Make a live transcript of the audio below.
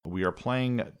We are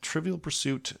playing Trivial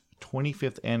Pursuit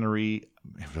 25th Anniversary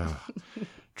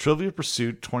Trivial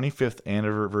Pursuit 25th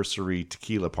Anniversary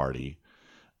Tequila Party.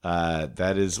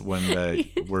 That is when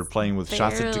we're playing with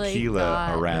shots of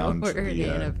tequila around the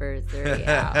anniversary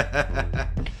out.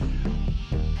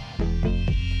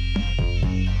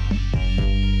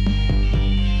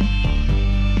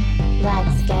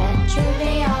 Let's get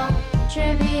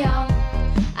trivial.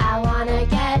 I wanna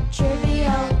get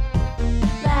trivial.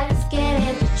 Let's get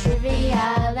into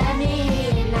trivia. Let me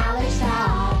hear your knowledge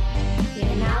talk.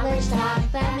 Your knowledge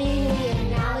talk. Let me hear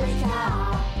your knowledge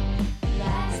talk.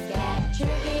 Let's get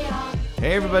trivial.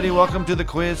 Hey everybody, welcome to the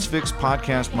Quiz Fix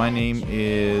podcast. My name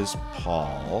is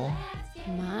Paul.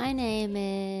 My name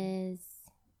is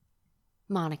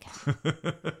Monica.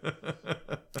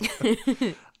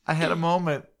 I had a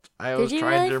moment. I was Did you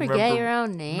trying really to forget remember. your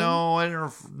own name? No, I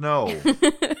didn't. No,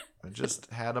 I just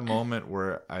had a moment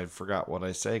where I forgot what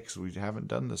I say because we haven't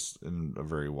done this in a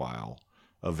very while.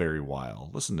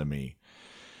 Listen to me.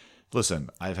 Listen,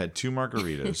 I've had 2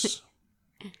 margaritas.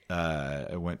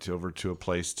 I went over to a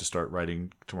place to start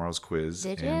writing tomorrow's quiz.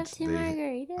 Did you have 2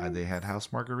 margaritas? They had house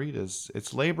margaritas.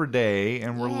 It's Labor Day,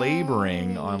 and we're Yay.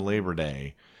 laboring on Labor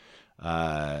Day.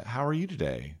 How are you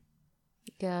today?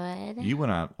 Good. You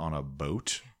went out on a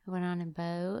boat. I went on a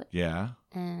boat Yeah.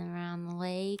 and around the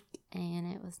lake,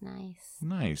 and it was nice.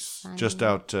 Nice. Funny. Just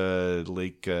out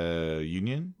Lake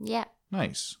Union? Yeah.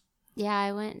 Nice. Yeah,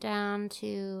 I went down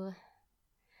to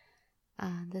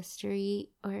the street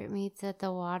where it meets at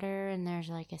the water, and there's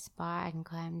like a spot I can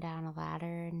climb down a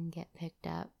ladder and get picked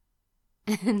up.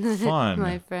 And then Fun.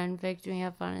 my friend picked me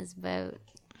up on his boat.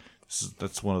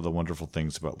 That's one of the wonderful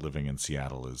things about living in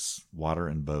Seattle is water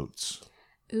and boats.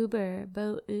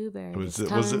 Boat Uber. Was Just it-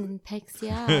 comes was it- and picks you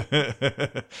up.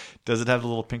 Does it have the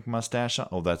little pink mustache on?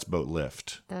 Oh, that's Boat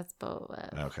Lift. That's boat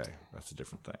lift. Okay, that's a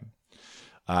different thing.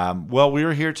 Well, we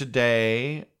are here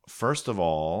today, first of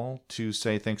all, to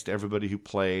say thanks to everybody who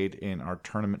played in our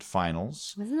tournament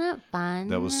finals. Wasn't that fun?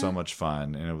 That was so much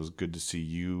fun, and it was good to see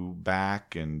you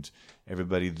back and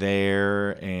everybody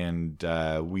there. And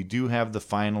we do have the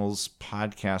finals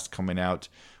podcast coming out.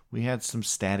 We had some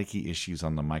staticky issues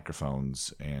on the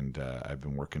microphones, and I've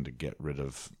been working to get rid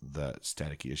of the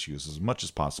staticky issues as much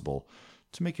as possible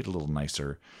to make it a little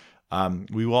nicer.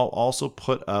 We will also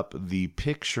put up the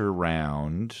picture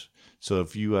round. So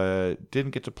if you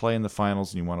didn't get to play in the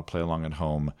finals and you want to play along at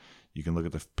home, you can look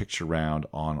at the picture round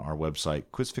on our website,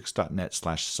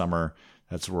 quizfix.net/summer.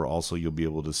 That's where also you'll be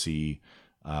able to see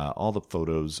all the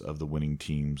photos of the winning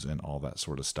teams and all that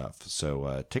sort of stuff.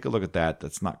 So take a look at that.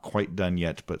 That's not quite done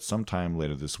yet, but sometime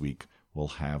later this week, we'll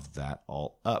have that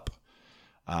all up.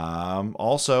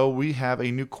 Also, we have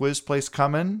a new quiz place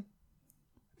coming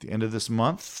at the end of this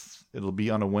month. It'll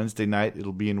be on a Wednesday night.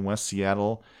 It'll be in West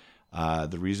Seattle.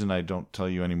 The reason I don't tell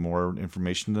you any more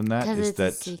information than that is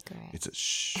that a secret. it's a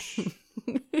shh.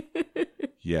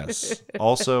 Yes.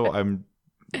 Also,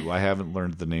 I haven't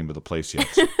learned the name of the place yet.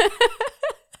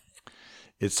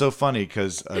 It's so funny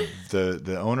because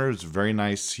the owner is very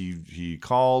nice. He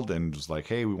called and was like,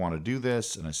 "Hey, we want to do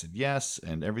this," and I said yes,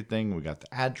 and everything. We got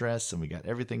the address and we got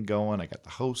everything going. I got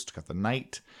the host, got the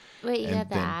night. Wait, you and got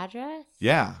the then- address?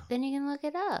 Yeah, Then you can look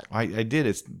it up. I did.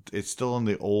 It's still in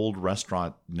the old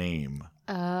restaurant name,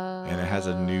 Oh. and it has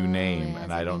a new name,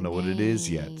 and I don't know what it is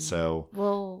yet. So,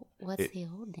 Well, what's the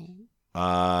old name?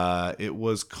 it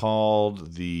was called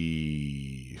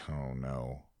oh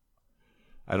no,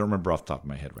 I don't remember off the top of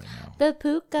my head right now. The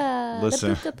Puka. Listen,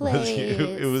 the Puka place.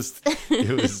 it was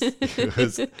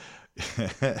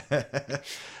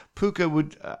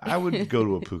Puka I would go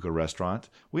to a Puka restaurant.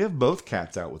 We have both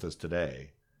cats out with us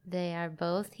today. They are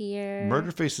both here.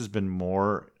 Murderface has been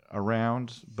more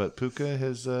around, but Puka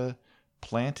has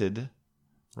planted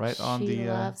right on She the.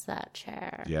 loves that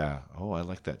chair. Yeah. Oh, I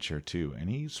like that chair too.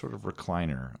 Any sort of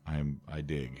recliner, I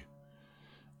dig.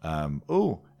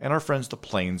 Oh, and our friends the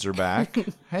Planes are back.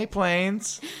 Hey,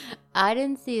 Planes. I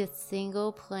didn't see a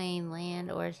single plane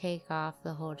land or take off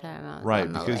the whole time I was Right,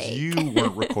 on the because lake. you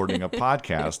weren't recording a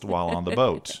podcast while on the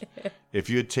boat. If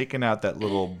you had taken out that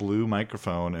little blue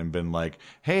microphone and been like,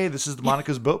 "Hey, this is the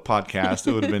Monica's Boat Podcast,"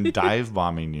 it would have been dive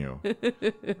bombing you.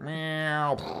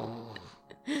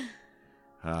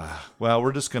 Well,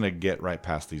 we're just going to get right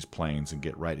past these planes and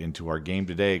get right into our game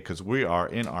today because we are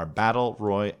in our Battle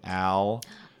Royale.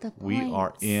 We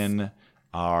are in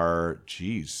our,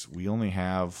 we only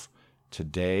have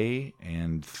today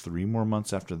and 3 more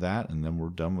months after that, and then we're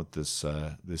done with this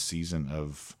this season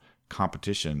of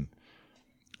competition.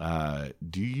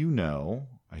 Do you know,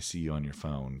 I see you on your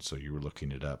phone, so you were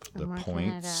looking it up, the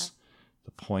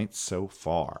points so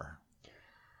far?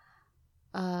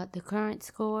 The current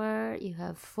score, you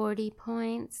have 40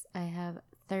 points. I have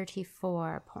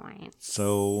 34 points.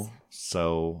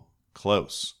 So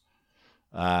close.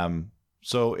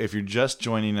 So if you're just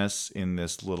joining us in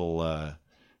this little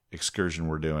excursion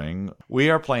we're doing, we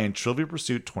are playing Trivia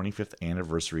Pursuit 25th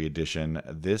Anniversary Edition.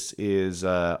 This is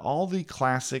all the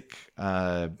classic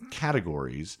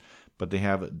categories, but they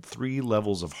have 3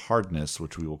 levels of hardness,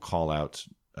 which we will call out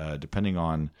depending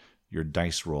on your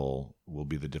dice roll will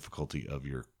be the difficulty of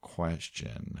your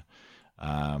question.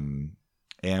 And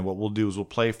what we'll do is we'll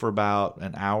play for about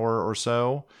an hour or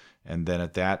so, and then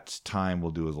at that time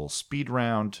we'll do a little speed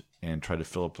round and try to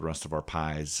fill up the rest of our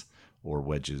pies or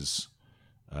wedges,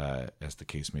 as the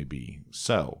case may be.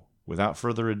 So, without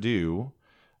further ado,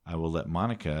 I will let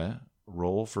Monica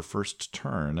roll for first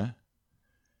turn.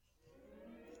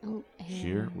 Oh,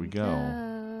 here we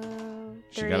go.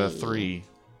 She got a 3.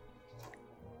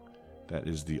 That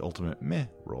is the ultimate meh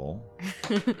roll.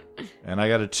 And I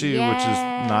got a 2, which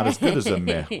is not as good as a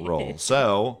meh roll.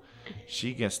 So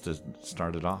she gets to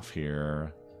start it off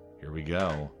here. Here we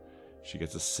go. She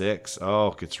gets a 6.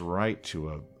 Oh, gets right to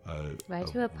a pie? Right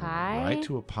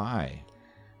to a pie.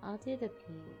 I'll do the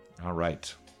pea. All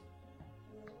right.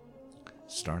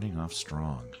 Starting off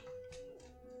strong.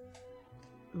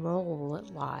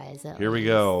 Roll-wise, at Here we least.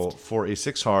 go. For a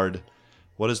 6 hard,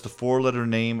 what is the 4-letter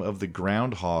name of the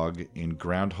groundhog in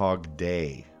Groundhog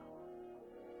Day?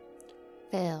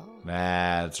 Phil.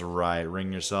 That's right.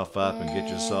 Ring yourself up and get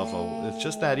yourself a... It's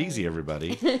just that easy,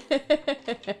 everybody.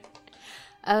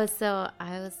 Oh, so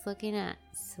I was looking at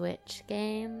Switch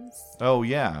games. Oh,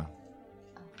 yeah.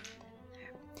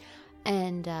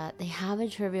 And they have a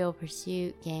Trivial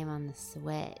Pursuit game on the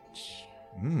Switch.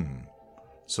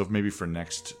 So maybe for our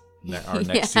next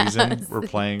season,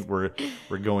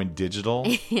 we're going digital.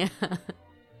 Yeah.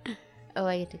 Oh,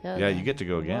 I get to go. Yeah, again. you get to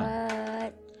go again.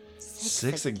 What?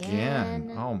 6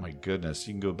 again. Oh my goodness.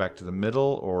 You can go back to the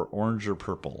middle or orange or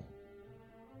purple.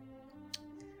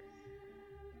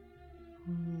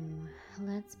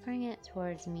 Let's bring it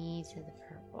towards me to the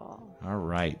purple. All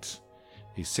right.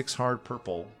 A 6 hard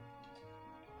purple.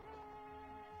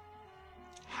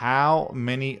 How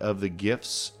many of the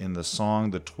gifts in the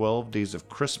song The 12 Days of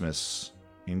Christmas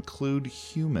include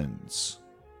humans?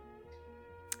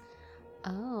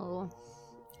 Oh.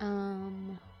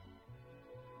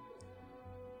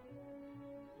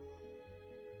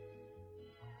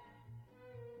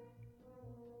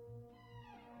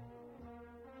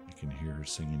 You can hear her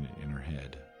singing it in her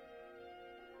head.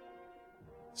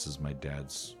 This is my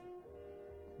dad's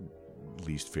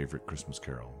least favorite Christmas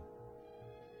carol.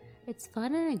 It's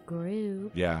fun in a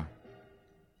group. Yeah.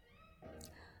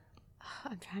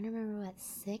 I'm trying to remember what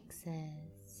 6 is.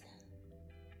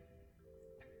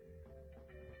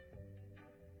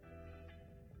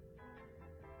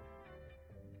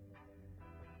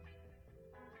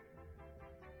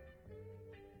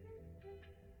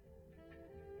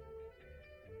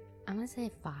 I'm going to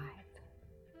say 5.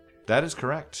 That is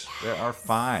correct. There are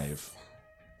 5.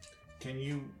 Can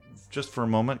you, just for a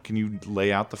moment, can you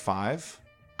lay out the 5?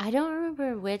 I don't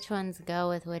remember which ones go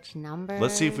with which numbers.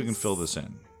 Let's see if we can fill this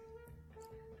in.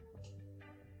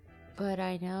 But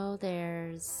I know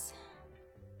there's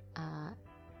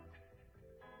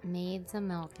Maids a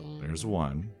Milking. There's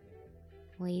 1.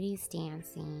 Ladies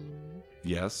Dancing.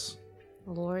 Yes.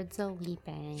 Lords a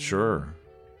Leaping. Sure.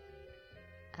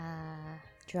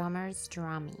 Drummers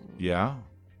Drumming. Yeah.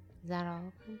 Is that all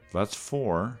of them? That's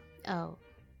 4. Oh.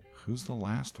 Who's the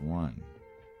last one?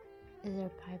 Is there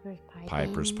Piper's Piping?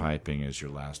 Piper's Piping is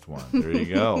your last one. There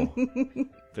you go.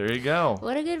 There you go.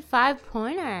 What a good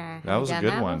 5-pointer. That was a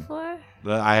good one. Before?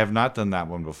 I have not done that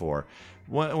one before.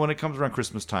 When it comes around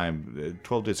Christmas time,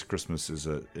 12 Days of Christmas is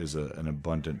an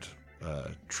abundant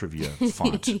trivia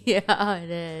font. Yeah, it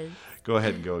is. Go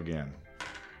ahead and go again.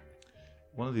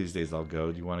 One of these days I'll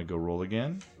go. Do you want to go roll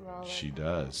again? Roll She it.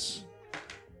 does.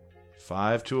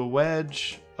 5 to a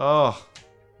wedge. Oh,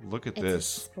 look at It's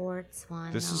this. a sports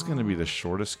one. This is going to be the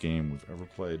shortest game we've ever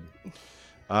played.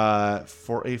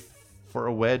 For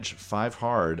a wedge, 5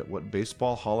 hard, what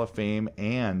Baseball Hall of Fame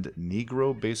and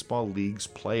Negro Baseball League's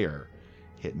player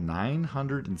hit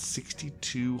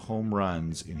 962 home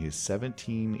runs in his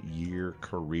 17-year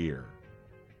career?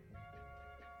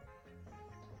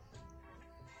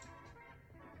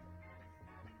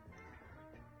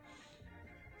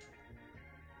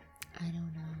 I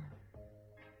don't know.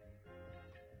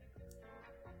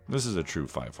 This is a true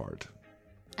 5 hard.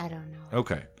 I don't know.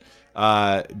 Okay.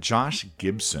 Josh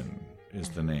Gibson is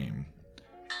the name.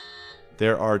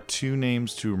 There are two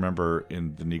names to remember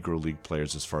in the Negro League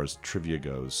players as far as trivia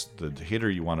goes. The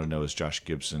hitter you want to know is Josh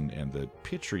Gibson, and the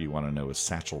pitcher you want to know is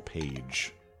Satchel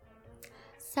Paige.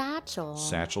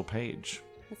 Satchel Paige.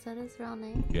 Is that his real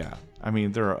name? Yeah. I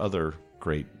mean, there are other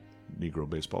great Negro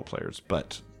baseball players,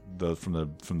 but from the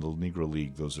Negro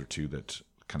League, those are two that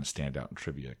kind of stand out in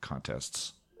trivia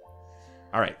contests.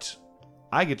 All right.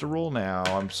 I get to roll now.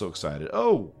 I'm so excited.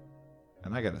 Oh,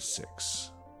 and I got a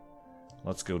 6.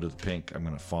 Let's go to the pink. I'm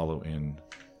going to follow in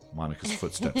Monica's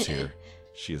footsteps here.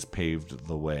 She has paved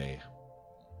the way.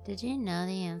 Did you know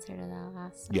the answer to that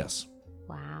last one? Yes.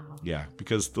 Wow. Yeah,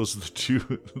 because those are the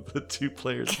two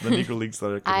players in the Negro Leagues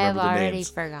that I can I have remember the already names.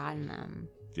 forgotten them.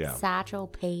 Yeah. Satchel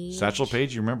Paige. Satchel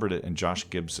Paige, you remembered it, and Josh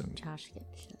Gibson.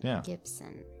 Yeah.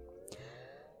 Gibson.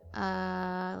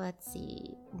 Let's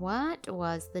see. What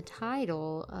was the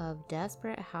title of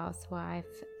Desperate Housewife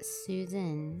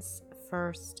Susan's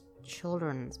first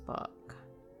children's book?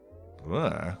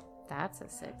 That's a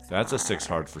 6. That's a 6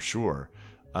 hard for sure.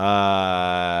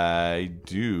 I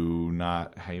do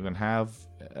not even have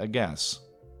a guess.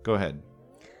 Go ahead.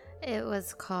 It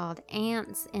was called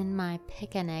Ants in My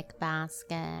Picnic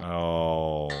Basket.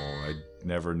 Oh, I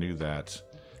never knew that.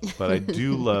 But I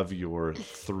do love your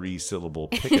 3-syllable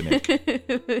picnic.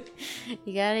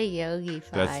 You gotta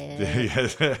yogi-fy it. Yeah,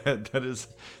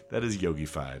 that is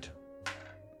yogi-fied.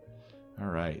 All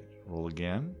right, roll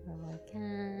again. Roll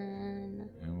again.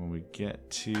 And when we get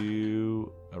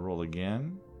to a roll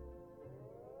again.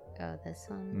 Oh, this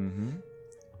one?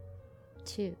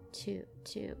 2.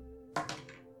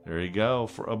 There you go.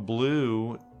 For a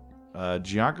blue,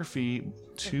 geography,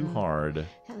 too hard.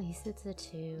 At least it's a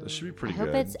 2. This should be pretty I good.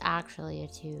 hope it's actually a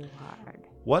 2 hard.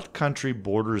 What country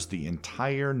borders the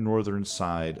entire northern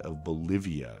side of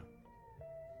Bolivia?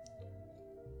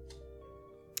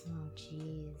 Oh,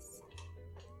 jeez.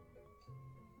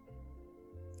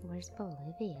 Where's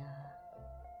Bolivia?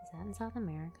 Is that in South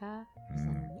America?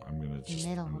 I'm going to just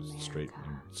Middle I'm America. straight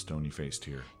and stony-faced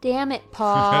here. Damn it,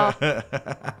 Paul.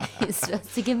 You're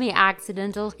supposed to give me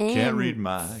accidental hints. Can't read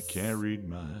my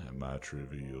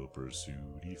trivial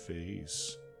pursuity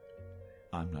face.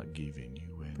 I'm not giving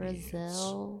you any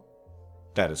Brazil.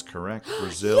 hints. That is correct.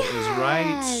 Brazil is right.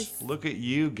 Yes! Look at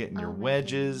you getting your Oh, my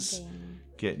wedges, ding.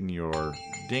 getting your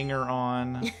dinger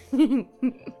on, getting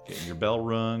your bell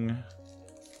rung.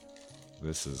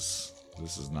 This is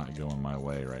not going my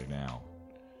way right now.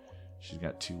 She's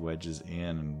got 2 wedges in,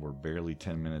 and we're barely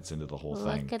 10 minutes into the whole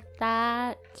thing. Look at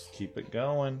that. Keep it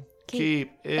going.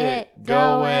 Keep it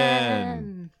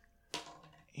going.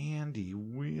 Andy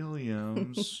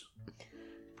Williams.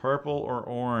 Purple or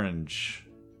orange?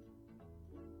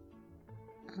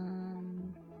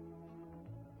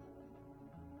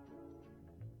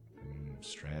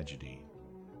 Strategy.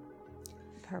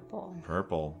 Purple.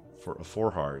 Purple for a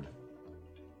 4 hard.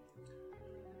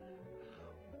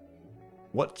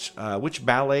 Which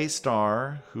ballet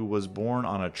star who was born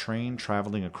on a train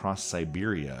traveling across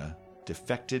Siberia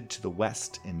defected to the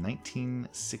West in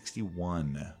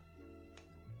 1961?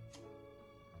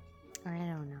 I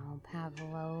don't know.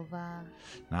 Pavlova.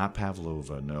 Not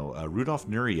Pavlova, no. Rudolf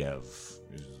Nureyev is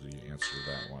the answer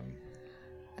to that one.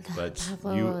 But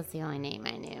Pavlova was the only name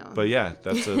I knew. But yeah,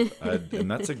 that's and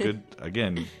that's a good,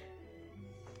 again,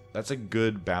 that's a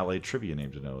good ballet trivia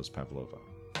name to know is Pavlova.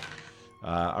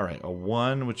 All right, a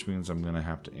 1, which means I'm going to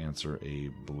have to answer a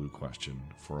blue question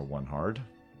for a 1 hard.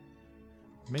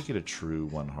 Make it a true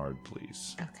 1 hard,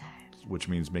 please. Okay. Which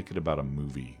means make it about a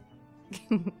movie.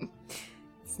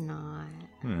 It's not.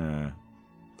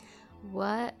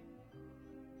 What?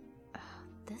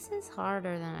 This is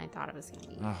harder than I thought it was going to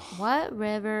be. Oh. What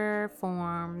river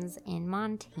forms in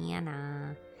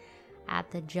Montana at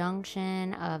the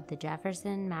junction of the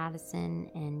Jefferson,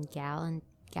 Madison, and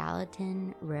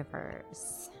Gallatin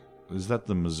rivers? Is that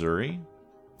the Missouri?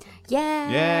 Yeah!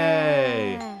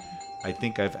 Yay! I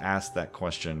think I've asked that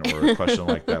question or a question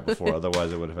like that before.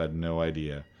 Otherwise, I would have had no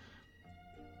idea.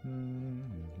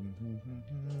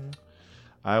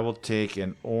 I will take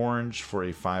an orange for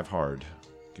a 5 hard.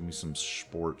 Give me some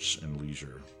sports and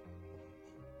leisure.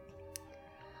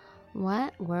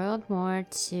 What World War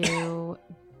II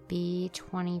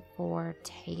B-24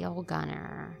 tail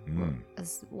gunner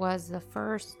was the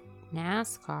first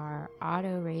NASCAR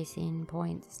auto racing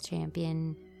points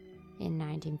champion in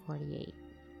 1948?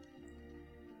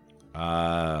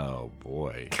 Oh,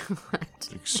 boy.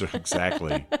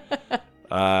 Exactly.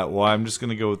 Well, I'm just going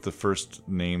to go with the first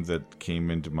name that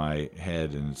came into my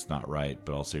head, and it's not right,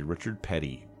 but I'll say Richard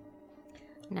Petty.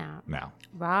 No.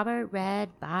 Robert Red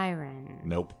Byron.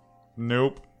 Nope.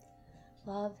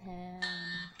 Love him.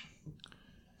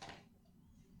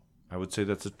 I would say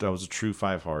that was a true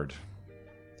 5 hard.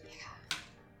 Yeah.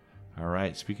 All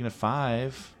right. Speaking of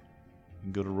 5, you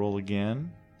can go to roll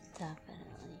again. Definitely.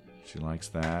 She likes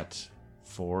that.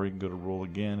 4, you can go to roll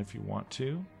again if you want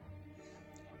to.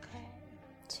 Okay.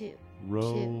 2.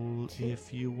 Roll Two.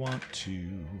 if you want to.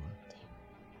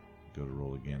 Go to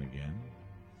roll again.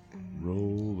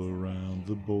 Roll around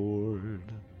the board.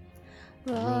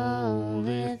 Roll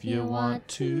if you want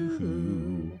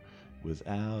to.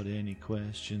 Without any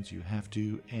questions, you have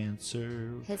to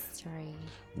answer. History.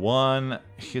 1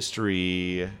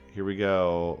 history. Here we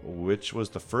go. Which was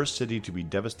the first city to be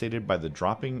devastated by the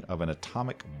dropping of an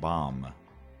atomic bomb?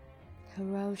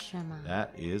 Hiroshima.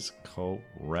 That is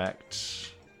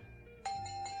correct.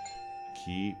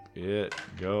 Keep it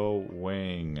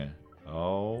going.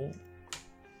 Oh,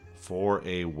 for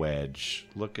a wedge.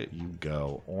 Look at you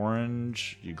go.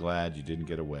 Orange, you glad you didn't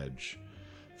get a wedge.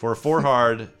 For a 4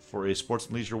 hard, for a sports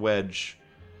and leisure wedge,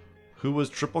 who was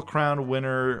Triple Crown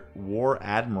winner War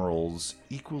Admiral's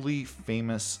equally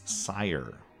famous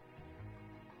sire?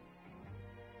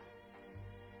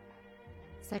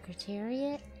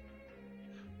 Secretariat?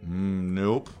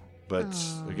 Nope. But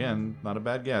again, not a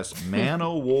bad guess. Man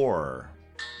o' War.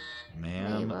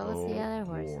 Wait, what was the other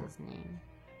horse's name?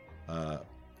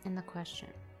 In the question.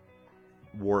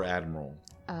 War Admiral.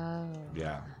 Oh.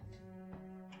 Yeah.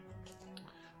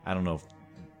 I don't know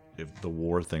if the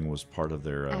war thing was part of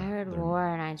their. I heard their, war,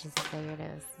 and I just figured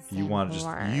it was the same You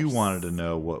horse. wanted to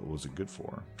know what was it good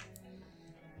for.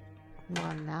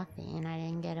 Well, nothing. I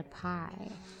didn't get a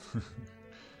pie.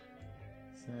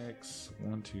 6.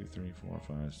 1, 2, 3, 4,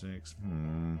 5, 6.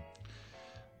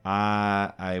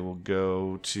 I will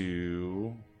go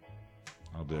to.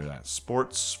 I'll do that.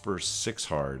 Sports for 6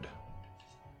 hard.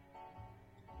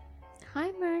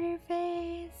 Hi,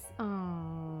 Murderface.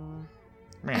 Oh.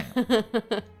 Man.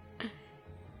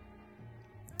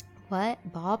 What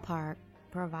ballpark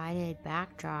provided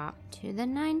backdrop to the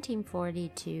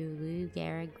 1942 Lou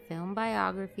Gehrig film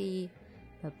biography,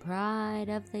 The Pride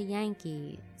of the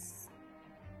Yankees?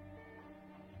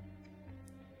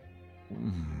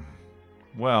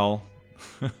 Well,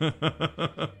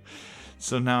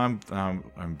 so now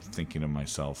I'm thinking of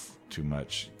myself too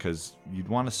much because you'd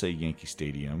want to say Yankee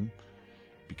Stadium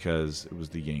because it was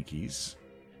the Yankees,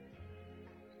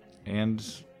 and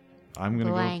I'm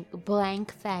gonna go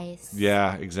blank face.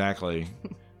 Yeah, exactly.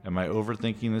 Am I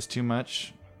overthinking this too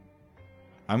much?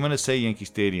 I'm gonna say Yankee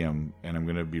Stadium, and I'm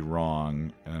gonna be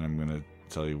wrong, and I'm gonna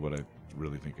tell you what I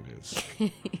really think it is.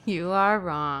 You are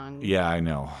wrong. Yeah, I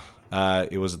know.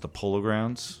 It was at the Polo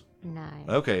Grounds. Nice.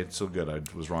 Okay, so good. I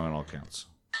was wrong on all counts.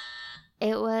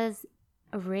 It was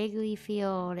Wrigley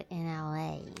Field in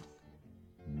LA.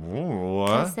 What?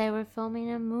 Because they were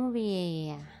filming a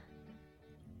movie.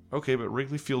 Okay, but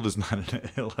Wrigley Field is not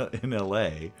in LA.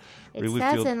 It Wrigley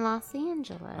says Field, in Los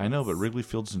Angeles. I know, but Wrigley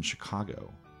Field's in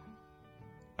Chicago.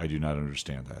 I do not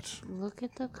understand that. Look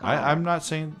at the card. I'm not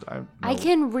saying... I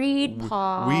can read,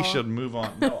 Paul. We should move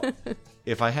on. No.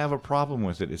 If I have a problem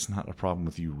with it, it's not a problem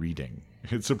with you reading.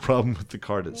 It's a problem with the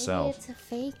card itself. Maybe it's a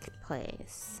fake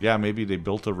place. Yeah, maybe they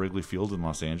built a Wrigley Field in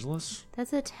Los Angeles?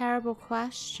 That's a terrible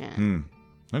question.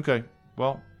 Okay.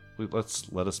 Well,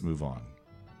 let us move on.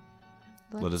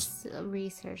 Let's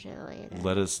research it later.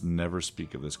 Let us never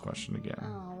speak of this question again.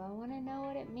 Oh, I want to know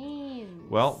what it means.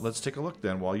 Well, let's take a look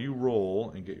then. While you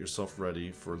roll and get yourself ready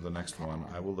for the next one,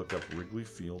 I will look up Wrigley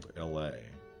Field, LA.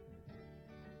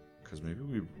 Because maybe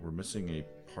we're missing a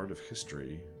part of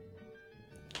history.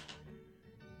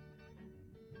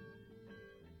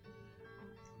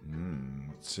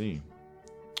 Let's see.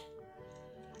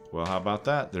 Well, how about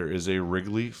that? There is a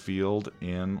Wrigley Field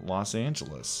in Los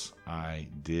Angeles. I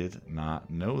did not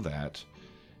know that.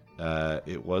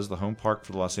 It was the home park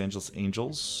for the Los Angeles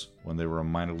Angels when they were a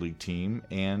minor league team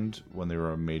and when they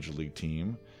were a major league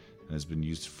team, and has been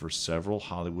used for several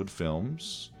Hollywood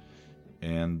films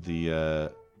and the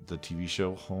TV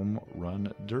show Home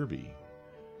Run Derby.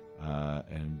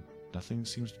 And nothing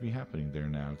seems to be happening there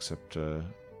now except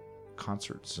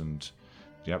concerts. And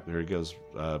yep, there he goes.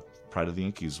 Pride of the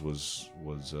Yankees was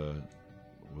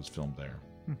filmed there.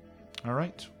 All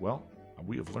right. Well,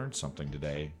 we have learned something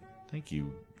today. Thank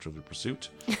you, Trivial Pursuit.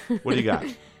 What do you got?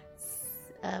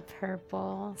 A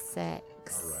purple 6.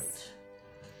 All right.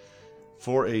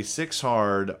 For a 6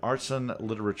 hard, arts and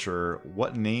literature,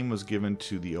 what name was given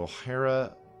to the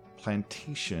O'Hara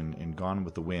plantation in Gone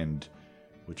with the Wind,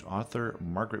 which author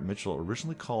Margaret Mitchell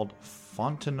originally called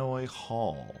Fontenoy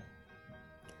Hall?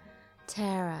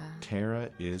 Tara. Tara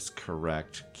is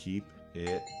correct. Keep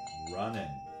it running.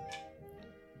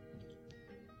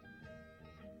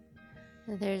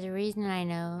 There's a reason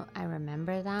I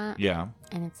remember that. Yeah.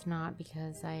 And it's not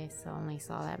because I only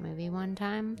saw that movie one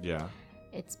time. Yeah.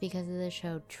 It's because of the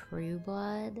show True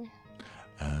Blood.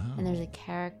 Oh. And there's a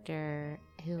character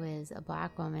who is a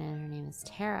black woman, and her name is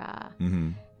Tara.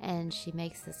 Mm-hmm. And she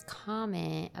makes this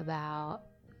comment about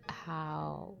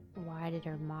why did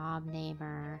her mom name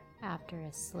her after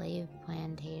a slave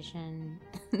plantation?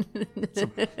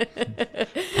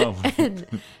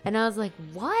 and I was like,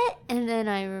 what? And then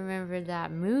I remembered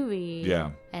that movie.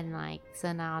 Yeah. And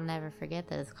so now I'll never forget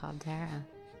that it's called Tara.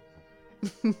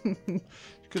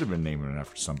 Could have been naming it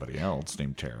after somebody else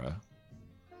named Tara.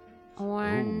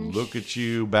 Orange. Ooh, look at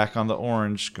you, back on the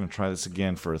orange. Gonna try this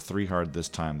again for a 3 hard this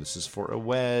time. This is for a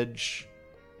wedge.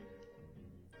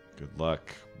 Good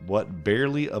luck. What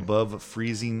barely above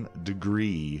freezing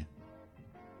degree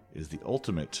is the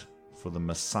ultimate for the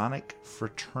Masonic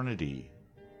fraternity?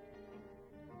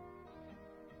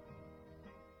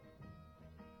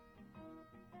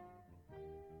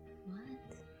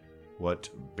 What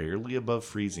barely above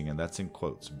freezing, and that's in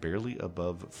quotes, barely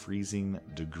above freezing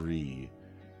degree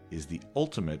is the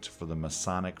ultimate for the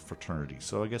Masonic fraternity.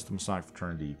 So I guess the Masonic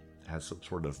fraternity has some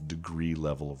sort of degree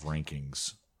level of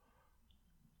rankings.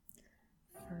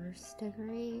 First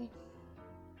degree?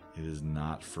 It is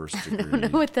not first I degree.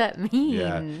 don't know what that means.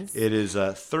 Yeah, it is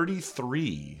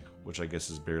 33, which I guess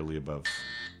is barely above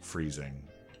freezing.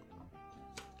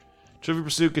 Trivia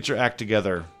Pursuit, get your act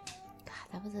together. God,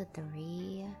 that was a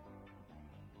 3.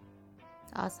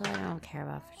 Also, I don't care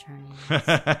about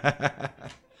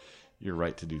fraternities. You're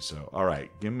right to do so. All right,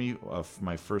 give me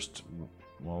my first,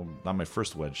 well, not my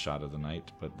first wedge shot of the night,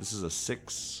 but this is a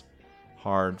 6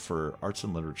 hard for arts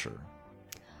and literature.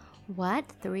 What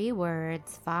 3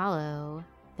 words follow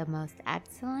the most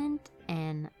excellent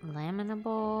and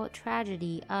lamentable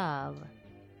tragedy of,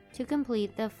 to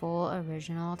complete the full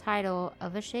original title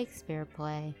of a Shakespeare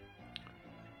play?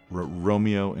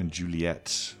 Romeo and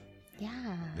Juliet.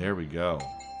 Yeah. There we go.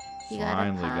 You got a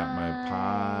Finally got my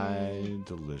pie.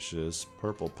 Delicious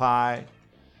purple pie.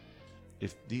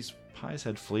 If these pies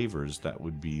had flavors, that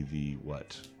would be the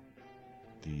what?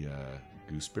 The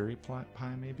gooseberry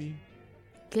pie, maybe?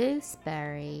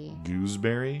 Gooseberry.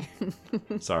 Gooseberry?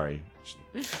 Sorry.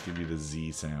 Give you the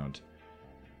Z sound.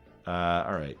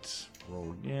 All right.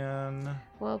 Roll again.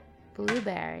 Well,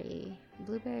 blueberry.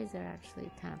 Blueberries are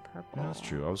actually kind of purple. Yeah, that's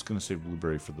true. I was going to say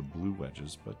blueberry for the blue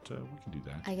wedges, but we can do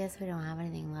that. I guess we don't have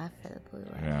anything left for the blue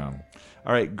wedge. Yeah.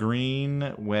 All right.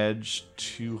 Green wedge,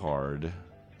 too hard.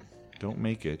 Don't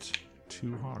make it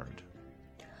too hard.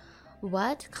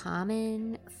 What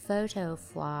common photo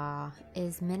flaw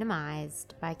is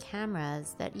minimized by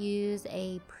cameras that use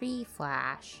a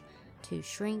pre-flash to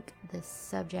shrink the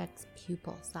subject's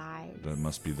pupil size? That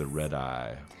must be the red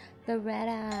eye. The red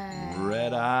eye.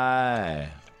 Red eye.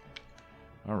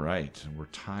 All right. We're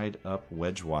tied up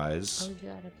wedge-wise. Oh, you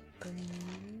got a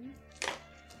green.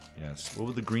 Yes. What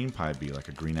would the green pie be? Like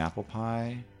a green apple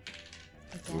pie?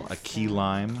 I A guess key so.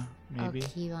 lime, maybe? Oh,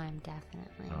 key lime,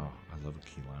 definitely. Oh, I love a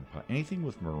key lime pie. Anything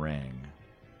with meringue.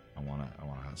 I want to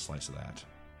have a slice of that.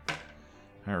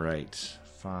 All right.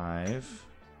 5.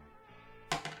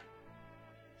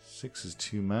 6 is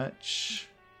too much.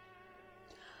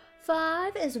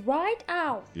 5 is right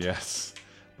out. Yes.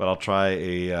 But I'll try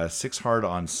a 6 hard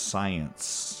on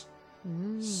science.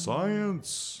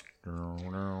 Science.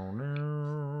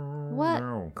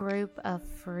 What group of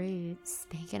fruits,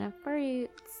 speaking of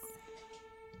fruits,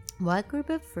 what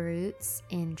group of fruits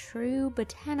in true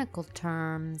botanical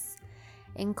terms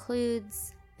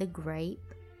includes the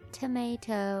grape,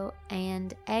 tomato,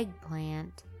 and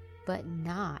eggplant, but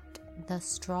not the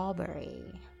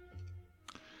strawberry?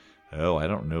 Oh, I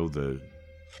don't know the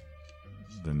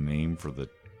name for the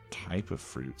type of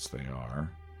fruits they are.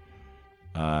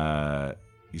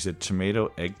 You said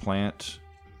tomato, eggplant,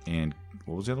 and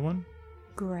what was the other one?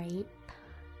 Grape.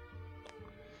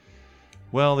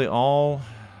 Well, they all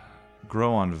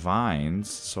grow on vines,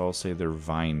 so I'll say they're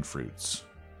vine fruits.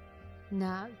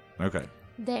 No, Okay.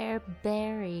 they're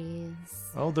berries.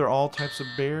 Oh, they're all types of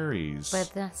berries.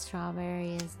 But the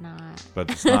strawberry is not.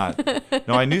 But it's not.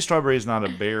 No, I knew strawberry is not a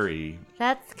berry.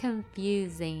 That's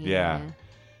confusing. Yeah.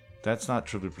 That's not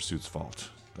Trivial Pursuit's fault.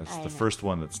 That's I the know. first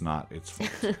one that's not its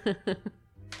fault.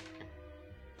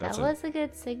 That was a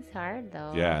good 6 hard,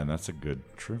 though. Yeah, and that's a good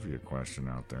trivia question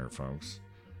out there, folks.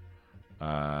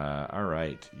 All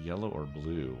right. Yellow or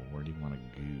blue? Where do you want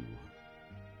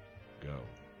to go?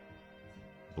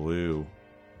 Blue.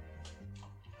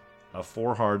 A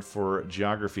 4 hard for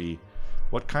geography.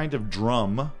 What kind of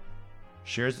drum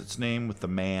shares its name with the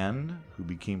man who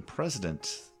became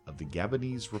president of the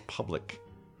Gabonese Republic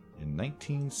in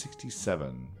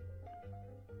 1967?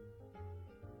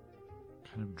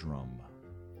 kind of drum?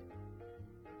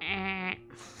 I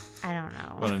don't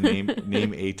know. Want to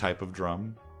name a type of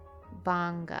drum?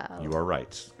 Bongo. You are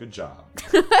right. Good job.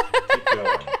 Keep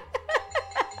going.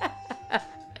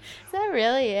 Is that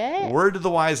really it? Word to the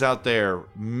wise out there.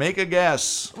 Make a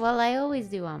guess. Well, I always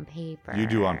do on paper. You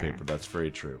do on paper. That's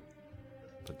very true.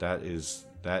 But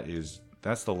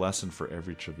that's the lesson for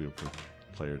every trivia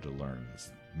player to learn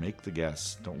is make the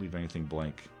guess. Don't leave anything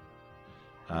blank.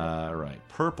 All right.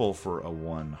 Purple for a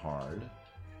 1 hard.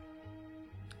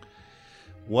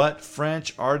 What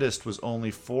French artist was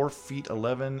only 4 feet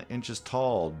 11 inches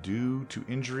tall due to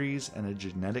injuries and a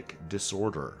genetic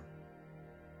disorder?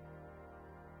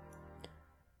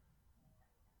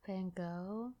 Van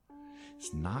Gogh?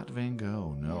 It's not Van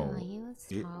Gogh, no. He was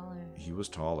taller. He was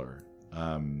taller.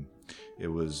 It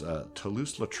was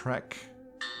Toulouse-Lautrec.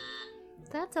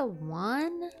 That's a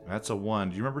 1? That's a 1.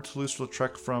 Do you remember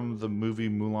Toulouse-Lautrec from the movie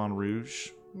Moulin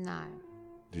Rouge? No.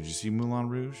 Did you see Moulin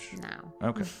Rouge? No.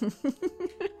 Okay.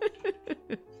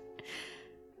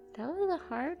 That was a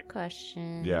hard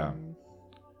question. Yeah.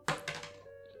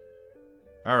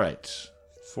 All right.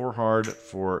 4 hard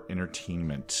for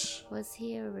entertainment. Was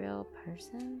he a real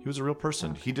person? He was a real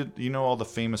person. Okay. He did, all the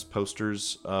famous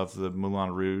posters of the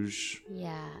Moulin Rouge?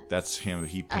 Yeah. That's him.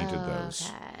 He painted those.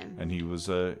 Okay. And he was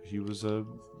a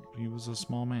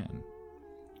small man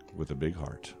with a big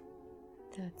heart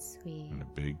That's sweet. and a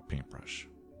big paintbrush.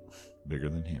 Bigger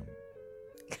than him.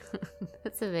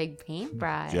 That's a big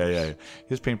paintbrush. Yeah.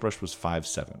 His paintbrush was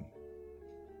 5'7".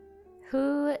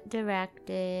 Who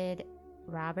directed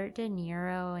Robert De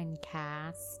Niro and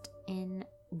cast in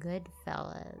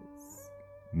Goodfellas?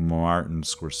 Martin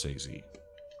Scorsese.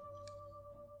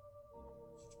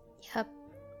 Yep.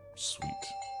 Sweet.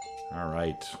 All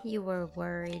right. You were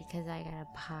worried because I got a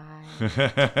pie.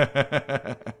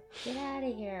 Get out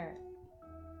of here.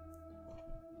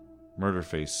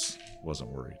 Murderface wasn't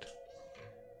worried.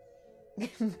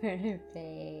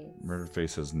 Murderface.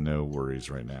 Murderface has no worries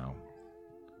right now.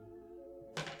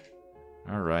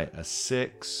 All right, a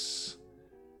 6.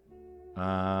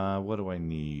 What do I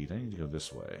need? I need to go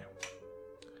this way.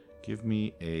 Give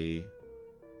me a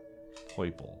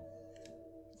Poiple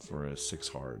for a 6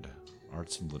 hard.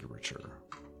 Arts and literature.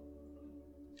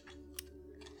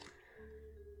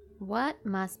 What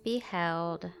must be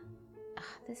held?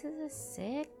 This is a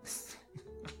 6.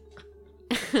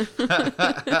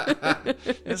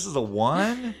 This is a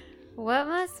 1? What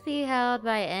must be held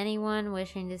by anyone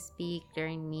wishing to speak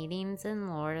during meetings in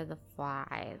Lord of the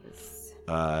Flies?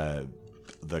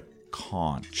 The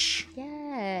conch.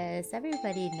 Yes,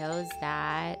 everybody knows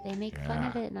that. They make fun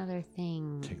of it in other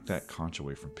things. Take that conch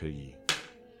away from Piggy.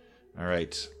 All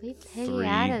right. Leave Piggy 3.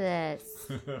 out of this.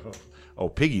 Oh,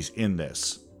 Piggy's in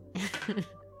this.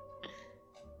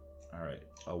 All right.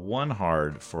 A 1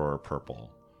 hard for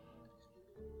purple.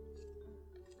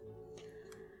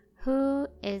 Who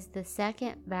is the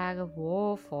second bag of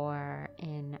wool for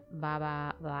in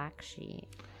Baba Black Sheep?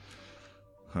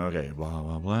 Okay. Blah,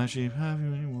 blah, black sheep. Have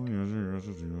you any more?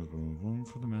 1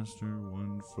 for the master,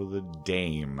 1 for the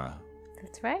dame.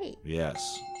 That's right.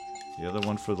 Yes. The other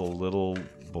one for the little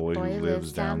boy who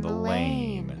lives down the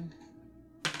lane.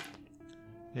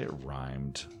 It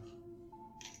rhymed.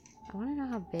 I want to know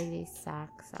how big these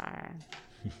socks are.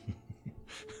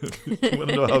 You want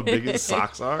to know how big his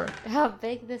socks are? How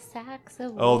big the sacks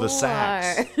of wool Oh, the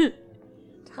sacks. are.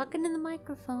 Talking in the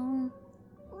microphone.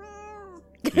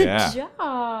 Good Yeah. job. You're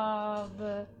All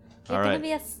going right. to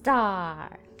be a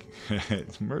star.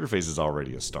 Murderface is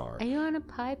already a star. Are you on a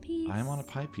pie piece? I'm on a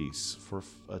pie piece for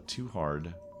a 2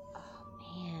 hard. Oh,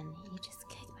 man. You just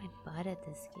kicked my butt at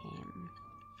this game.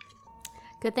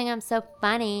 Good thing I'm so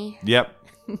funny. Yep.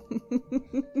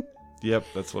 Yep,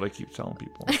 that's what I keep telling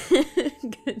people.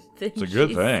 Good thing. It's a good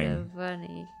she's thing. So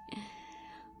funny.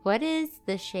 What is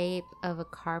the shape of a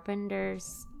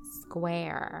carpenter's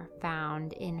square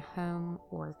found in home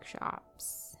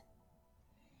workshops?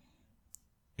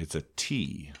 It's a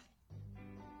T.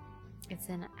 It's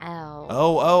an L.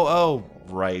 Oh,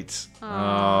 right. Oh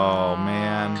Aw.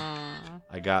 man.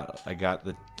 I got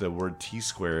the word T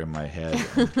square in my head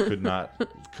and could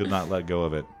not let go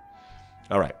of it.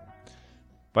 All right.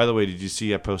 By the way, did you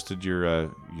see I posted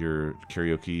your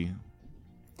karaoke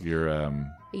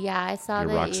Yeah, I saw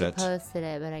Your that rock you sets? posted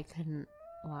it, but I couldn't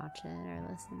watch it or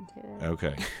listen to it.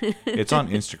 Okay. It's on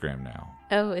Instagram now.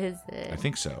 Oh, is it? I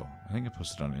think so. I think I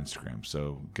posted it on Instagram.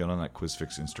 So get on that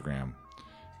QuizFix Instagram.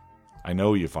 I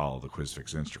know you follow the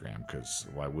QuizFix Instagram because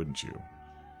why wouldn't you?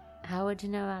 How would you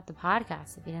know about the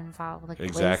podcast if you didn't follow the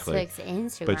Exactly. QuizFix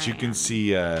Instagram? But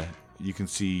you can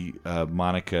see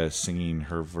Monica singing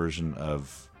her version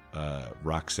of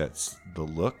Roxette's "The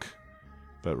Look,"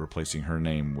 but replacing her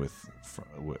name with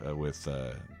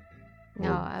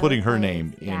No, putting her replace-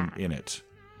 name yeah. in it.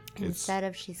 Instead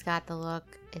of she's got the look,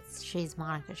 she's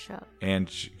Monica Shook. And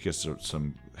she gets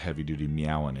some heavy duty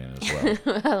meowing in as well.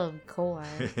 Well, of course.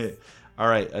 All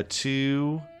right, a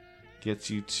 2 gets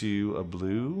you to a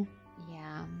blue.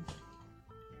 Yeah.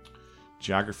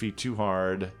 Geography too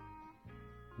hard.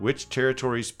 Which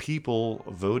territory's people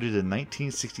voted in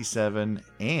 1967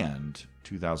 and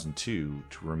 2002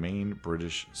 to remain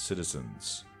British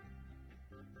citizens?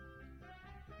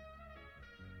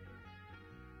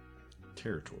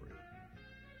 Territory.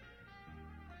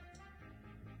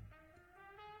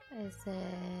 Is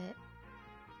it?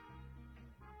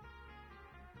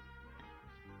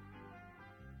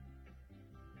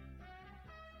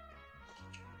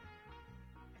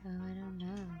 Oh, I don't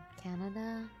know.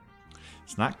 Canada?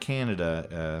 It's not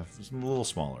Canada. It's a little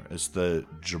smaller. It's the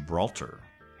Gibraltar.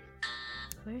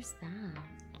 Where's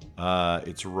that?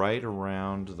 It's right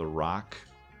around the Rock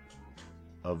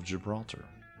of Gibraltar.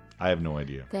 I have no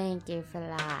idea. Thank you for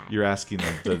that. You're asking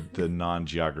the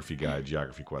non-geography guy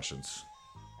geography questions.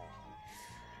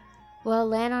 Well,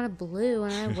 land on a blue,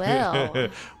 and I will.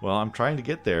 Well, I'm trying to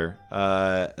get there.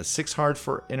 A 6 hard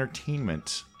for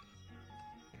entertainment.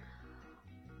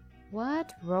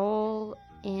 What role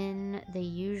in The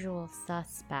Usual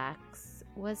Suspects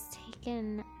was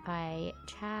taken by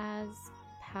Chaz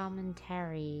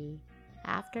Palminteri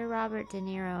after Robert De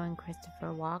Niro and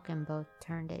Christopher Walken both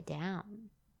turned it down?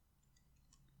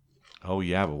 Oh,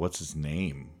 yeah, but what's his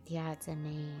name? Yeah, it's a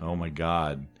name. Oh, my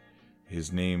God.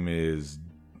 His name is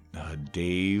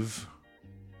Dave.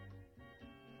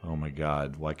 Oh, my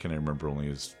God. Why can't I remember only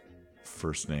his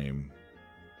first name?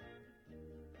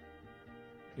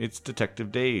 It's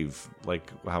Detective Dave, like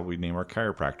how we name our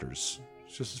chiropractors.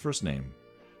 It's just his first name.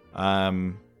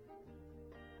 Oh.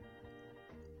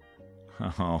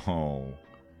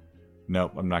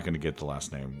 Nope, I'm not going to get the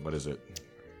last name. What is it?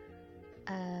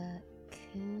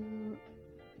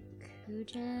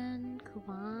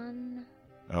 Kuban?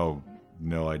 Oh,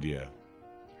 no idea.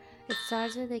 It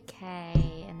starts with a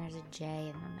K and there's a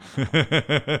J in the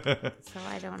middle. So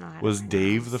I don't know how to Was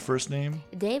Dave pronounce the it. first name?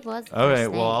 Dave was the Okay,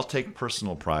 first well, I'll name. take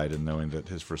personal pride in knowing that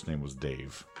his first name was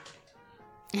Dave.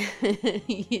 You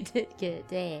did get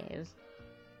Dave.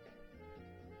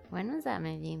 When was that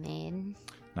movie made?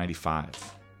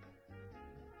 95.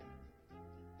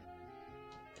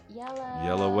 Yellow.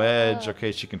 Yellow wedge.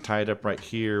 Okay, she can tie it up right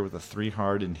here with a 3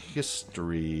 hard in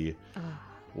history. Ugh.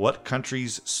 What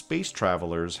country's space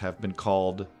travelers have been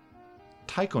called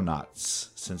taikonauts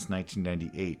since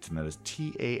 1998? And that is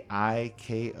Taiko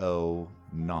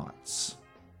nauts.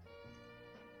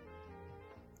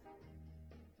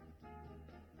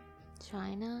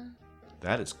 China?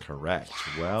 That is correct.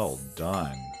 Yes. Well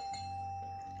done.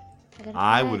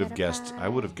 I I would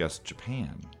have guessed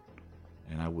Japan,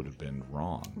 and I would have been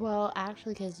wrong. Well,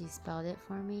 actually, because you spelled it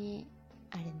for me,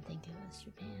 I didn't think it was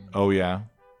Japan. Oh yeah.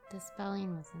 The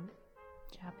spelling wasn't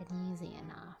Japanesey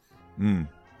enough.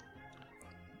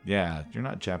 Yeah, you're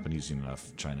not Japanese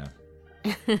enough, China.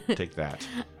 Take that.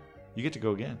 You get to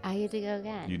go again. I get to go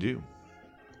again. You do.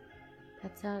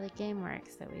 That's how the game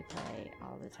works that we play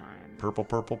all the time. Purple,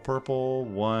 purple, purple.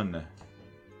 1.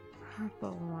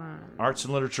 Purple one. Arts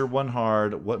and literature 1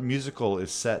 hard. What musical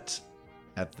is set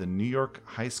at the New York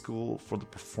High School for the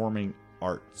Performing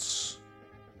Arts?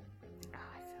 Oh,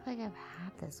 I feel like I've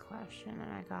had this question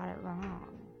and I got it wrong.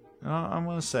 I'm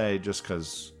going to say just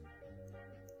because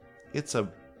it's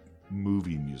a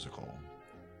movie musical.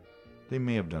 They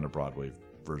may have done a Broadway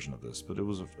version of this, but it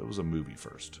was a movie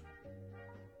first.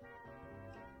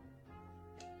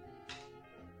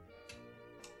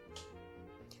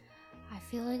 I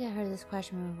feel like I heard this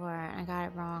question before and I got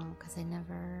it wrong because I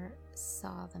never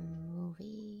saw the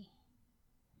movie.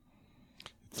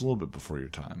 It's a little bit before your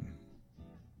time.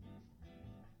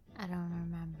 I don't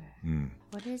remember.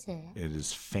 What is it? It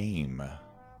is Fame.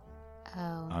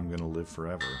 Oh. I'm going to live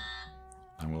forever.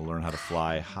 I'm going to learn how to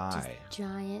fly high. Just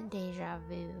giant deja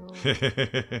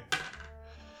vu.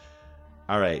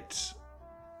 All right.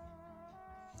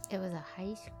 It was a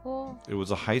high school? It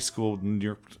was a high school, New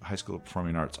York High School of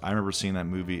Performing Arts. I remember seeing that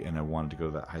movie and I wanted to go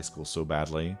to that high school so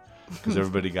badly because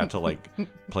everybody got to like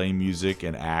play music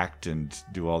and act and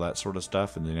do all that sort of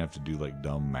stuff, and they didn't have to do like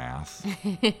dumb math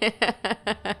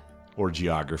or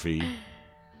geography.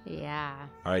 Yeah.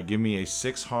 All right, give me a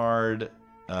 6 hard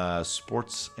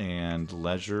sports and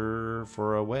leisure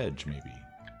for a wedge, maybe.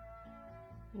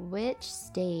 Which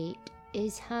state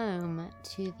is home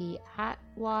to the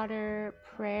Atwater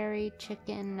Prairie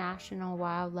Chicken National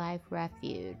Wildlife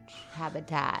Refuge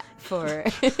habitat for...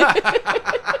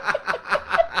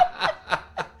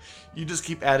 You just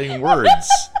keep adding words.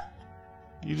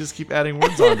 You just keep adding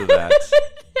words onto that.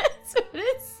 That's what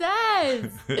it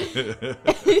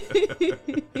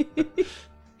says.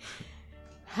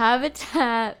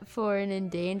 Habitat for an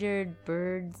endangered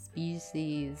bird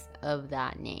species of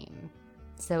that name.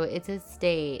 So it's a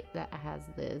state that has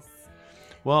this.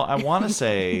 Well, I want to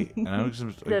say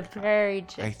The prairie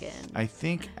chicken. I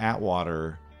think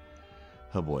Atwater.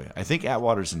 Oh boy, I think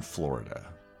Atwater's in Florida.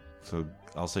 So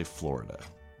I'll say Florida.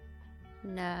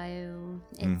 No,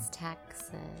 it's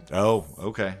Texas. Oh,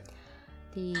 okay.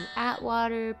 The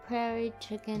Atwater Prairie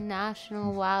Chicken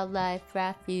National Wildlife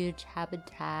Refuge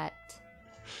Habitat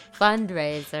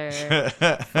fundraiser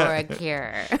for a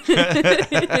cure.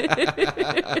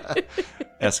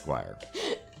 Esquire.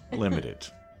 Limited.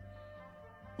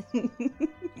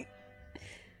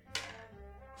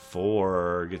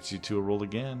 4 gets you to a roll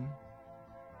again.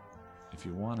 If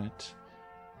you want it.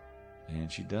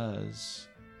 And she does.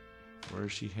 Where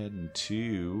is she heading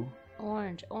to?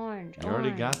 Orange. You already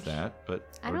got that,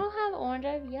 but I don't have orange,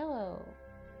 I have yellow.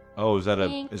 Oh, is that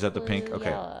Pink, the pink? blue,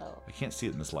 Okay. yellow. I can't see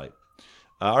it in this light.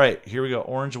 All right, here we go.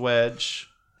 Orange wedge.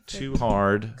 Too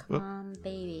hard. Come on,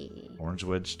 baby. Orange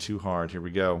wedge too hard. Here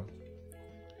we go.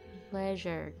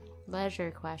 Leisure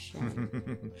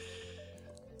question.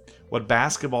 What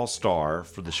basketball star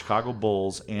for the Chicago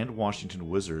Bulls and Washington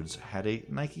Wizards had a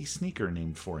Nike sneaker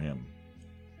named for him?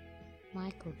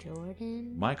 Michael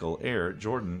Jordan. Michael Air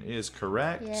Jordan is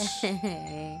correct.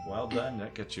 Yay. Well done.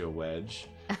 That gets you a wedge.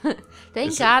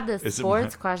 Thank God the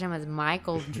sports question was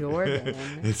Michael Jordan.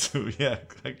 Yeah,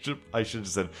 I should have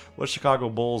said, what Chicago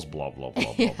Bulls, blah, blah,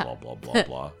 blah, blah, blah, blah, blah,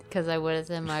 blah. Because I would have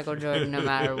said Michael Jordan no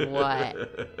matter what.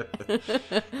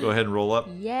 Go ahead and roll up.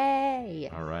 Yay.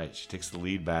 All right, she takes the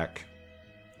lead back.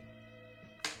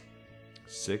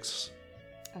 6.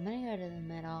 I'm going to go to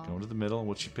the middle. Going to the middle.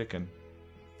 What's she picking?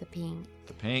 The pink.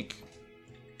 The pink.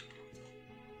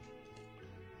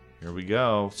 Here we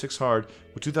go. 6 hard.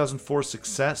 With 2004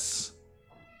 Success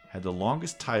had the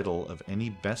longest title of any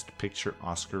Best Picture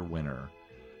Oscar winner.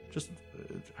 Just,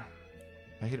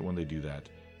 I hate it when they do that.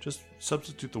 Just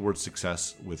substitute the word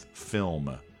success with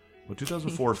film. With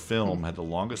 2004 film had the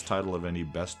longest title of any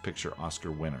Best Picture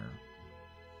Oscar winner.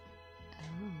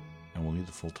 Oh. And we'll need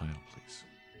the full title, please.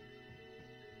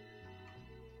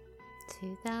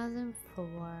 2004.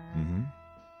 Mm-hmm.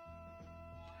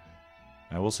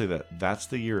 I will say that that's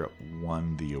the year it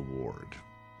won the award,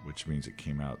 which means it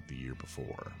came out the year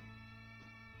before.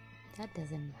 That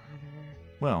doesn't matter.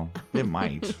 Well, it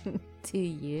might. To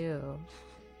you.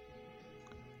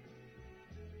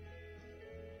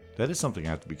 That is something I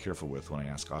have to be careful with when I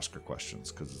ask Oscar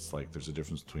questions, because it's like there's a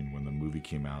difference between when the movie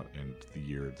came out and the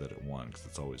year that it won, because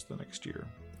it's always the next year.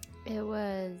 It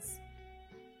was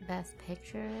Best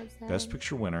Picture, is that? Best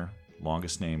Picture winner,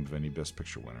 longest name of any Best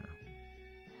Picture winner.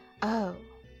 Oh.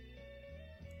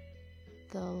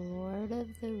 The Lord of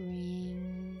the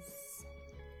Rings,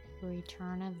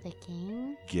 Return of the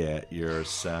King? Get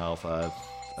yourself a...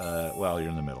 well, you're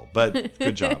in the middle, but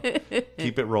good job.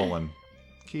 Keep it rolling.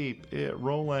 Keep it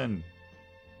rolling.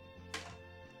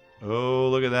 Oh,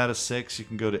 look at that, a 6. You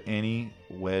can go to any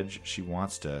wedge she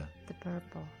wants to. The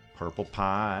purple. Purple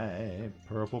pie,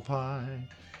 purple pie.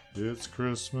 It's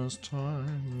Christmas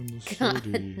time in the God,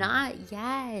 city. not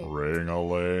yet.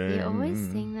 Ring-a-ling. You always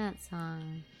sing that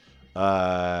song.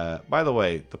 By the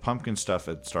way, the pumpkin stuff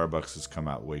at Starbucks has come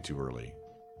out way too early.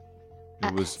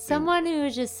 Someone who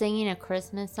was just singing a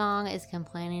Christmas song is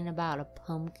complaining about a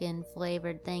pumpkin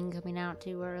flavored thing coming out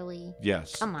too early.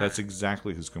 Yes, Come on. that's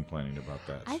exactly who's complaining about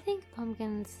that. I think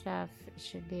pumpkin stuff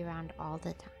should be around all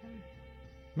the time.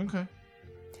 Okay.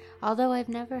 Although I've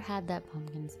never had that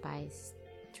pumpkin spice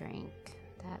drink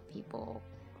that people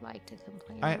like to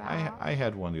complain about. I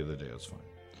had one the other day. It was fine.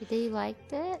 They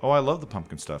liked it? Oh, I love the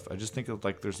pumpkin stuff. I just think of,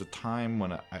 like, there's a time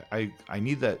when I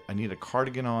need a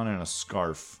cardigan on and a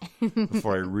scarf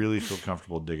before I really feel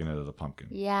comfortable digging into the pumpkin.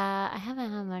 Yeah, I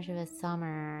haven't had much of a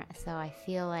summer, so I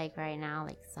feel like right now,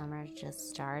 like, summer's just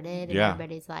started, and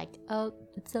everybody's like, oh,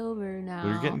 it's over now.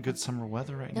 Well, you're getting good summer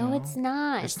weather right now. No, it's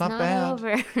not. It's not bad.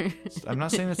 Over. I'm not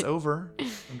saying it's over.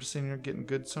 I'm just saying you're getting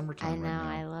good summertime I know, right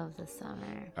now. I love the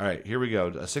summer. All right, here we go.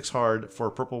 A 6 hard for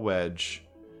a purple wedge.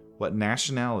 What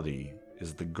nationality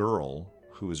is the girl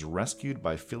who is rescued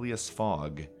by Phileas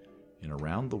Fogg in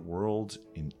Around the World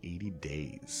in 80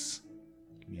 Days?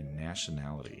 Give me a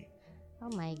nationality. Oh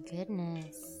my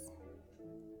goodness.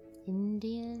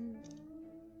 Indian?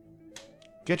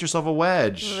 Get yourself a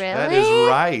wedge. Really? That is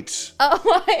right. Oh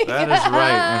my god. That is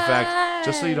right. In fact,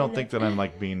 just so you don't think that I'm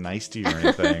like being nice to you or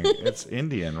anything, it's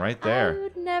Indian right there. I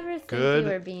would never think Good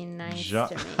you were being nice jo-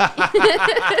 to me.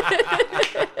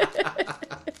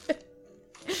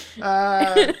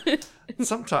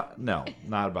 Sometimes, no,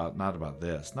 not about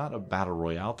this. Not a battle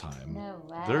royale time. No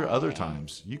way. There are other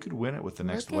times you could win it with the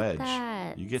next Look at wedge.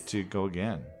 that. You get to go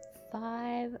again.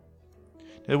 5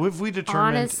 Now, if we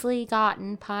determined honestly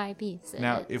gotten pie pieces.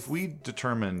 now, if we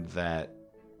determined that,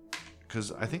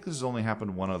 because I think this has only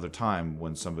happened one other time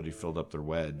when somebody filled up their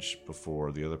wedge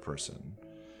before the other person.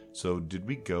 So did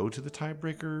we go to the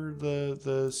tiebreaker,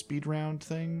 the speed round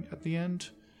thing at the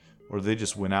end, or they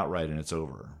just went outright and it's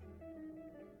over?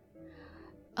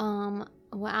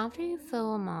 Well, after you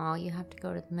fill them all, you have to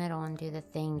go to the middle and do the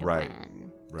thing to Right.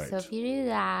 win. Right. So if you do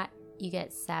that, you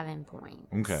get 7 points.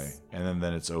 Okay, and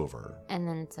then it's over. And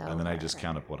then it's over. And then I just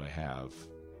count up what I have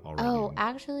already. Oh,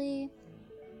 actually,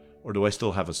 Or do I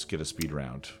still have get a speed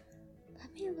round?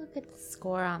 let me look at the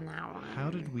score on that one. How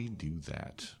did we do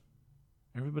that?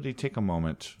 Everybody take a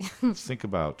moment. Think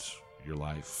about your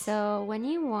life. So when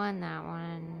you won that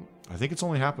one, I think it's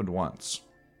only happened once.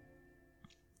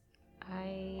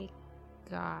 I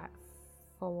got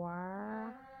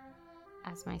 4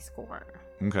 as my score.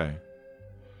 Okay.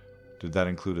 Did that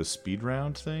include a speed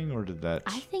round thing, or did that...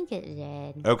 I think it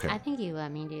did. Okay. I think you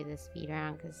let me do the speed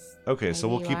round because. Okay, so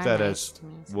we'll keep that as...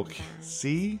 We'll sometimes.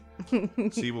 see?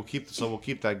 We'll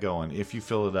keep that going. If you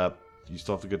fill it up, you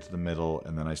still have to get to the middle,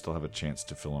 and then I still have a chance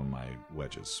to fill in my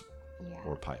wedges Yeah.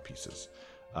 or pie pieces.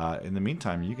 In the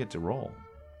meantime, you get to roll.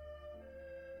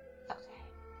 Okay.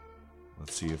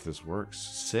 Let's see if this works.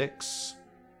 6.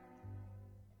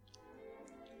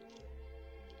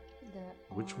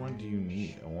 Which one do you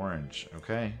need? Orange.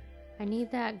 Okay. I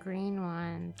need that green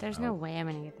one. There's Oh. no way I'm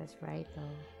gonna get this right though.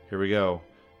 Here we go.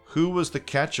 Who was the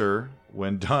catcher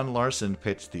when Don Larson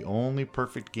pitched the only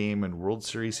perfect game in World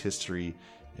Series history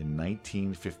in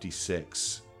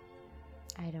 1956?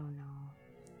 I don't know.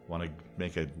 Want to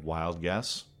make a wild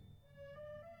guess?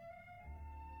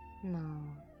 No.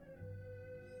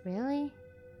 Really?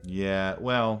 Yeah,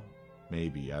 well,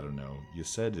 maybe. I don't know. You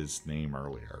said his name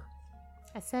earlier.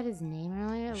 I said his name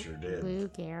earlier. You sure did. Lou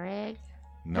Gehrig.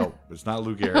 No, it's not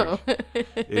Lou Gehrig.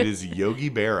 It is Yogi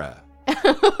Berra.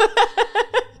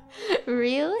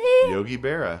 Really? Yogi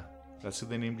Berra. That's who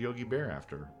they named Yogi Bear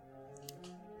after.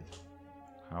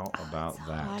 How about It's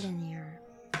that? hot in here.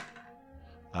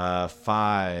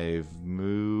 5.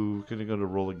 Move. Gonna go to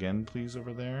roll again, please,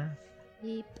 over there.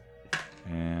 Beep.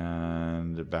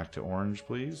 And back to orange,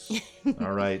 please.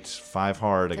 All right. 5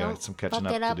 hard. I Don't got some catching fuck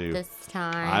up it up to do. this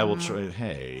time. I will try.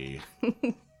 Hey.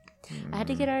 I had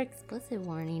to get our explicit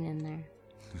warning in there.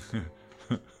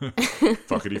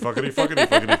 Fuckity, fuckity, fuckity,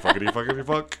 fuckity, fuckity, fuckity,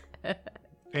 fuck.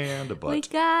 And a butt. We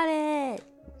got it.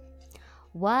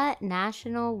 What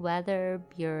National Weather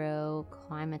Bureau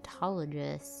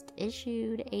climatologist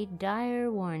issued a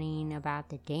dire warning about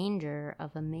the danger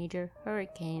of a major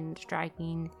hurricane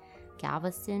striking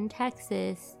Galveston,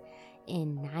 Texas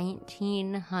in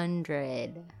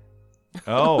 1900?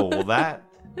 Oh, well,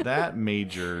 that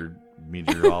major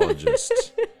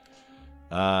meteorologist,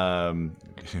 Don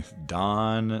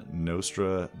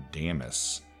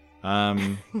Nostradamus,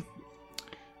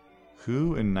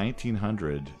 who in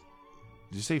 1900, did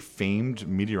you say famed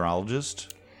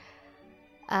meteorologist?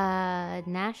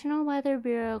 National Weather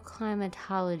Bureau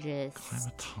climatologist.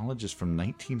 Climatologist from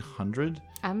 1900?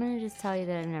 I'm going to just tell you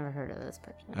that I've never heard of this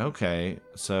person. Okay,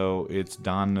 so it's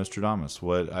Don Nostradamus.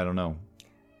 What? I don't know.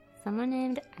 Someone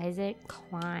named Isaac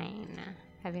Klein.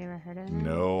 Have you ever heard of him?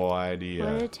 No What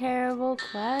idea. a terrible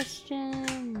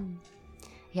question.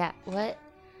 Yeah, what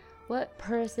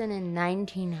person in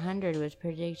 1900 was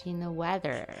predicting the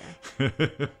weather?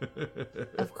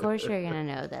 Of course you're going to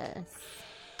know this.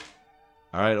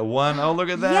 All right, a 1. Oh, look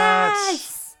at that.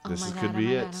 Yes! This oh my God, could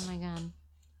be oh my it. God, oh my God.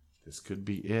 This could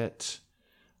be it.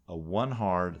 A 1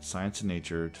 hard science and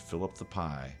nature to fill up the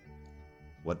pie.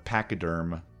 What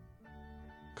pachyderm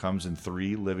comes in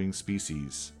 3 living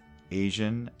species?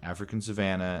 Asian, African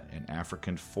savanna, and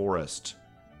African forest.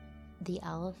 The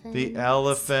elephant? The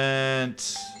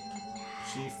elephant.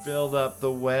 She filled up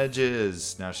the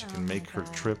wedges. Now she can Oh my make her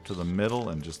God. trip to the middle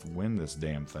and just win this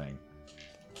damn thing.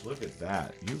 Look at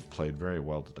that. You've played very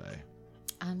well today.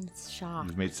 I'm shocked.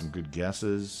 You've made some good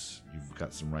guesses. You've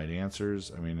got some right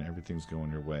answers. I mean, everything's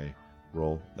going your way.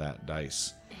 Roll that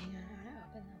dice. Hang on, I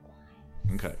want to open the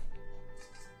wine. Okay.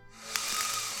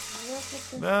 Look at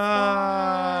this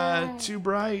Ah, sky. too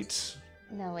bright.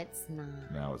 No, it's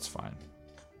not. No, it's fine.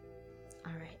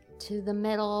 All right, to the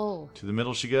middle. To the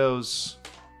middle she goes.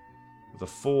 With a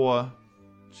 4.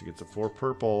 She gets a 4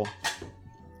 purple.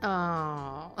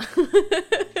 Oh.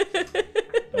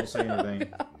 Don't say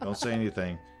anything. Don't say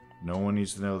anything. No one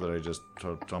needs to know that I just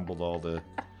tumped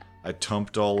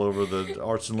all over the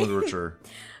arts and literature.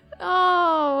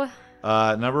 Oh.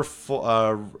 Number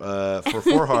four, for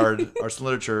four hard, arts and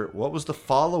literature. What was the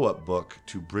follow-up book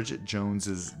to Bridget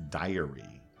Jones's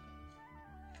Diary?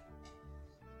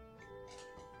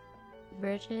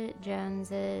 Bridget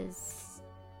Jones's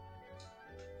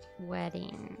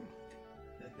Wedding.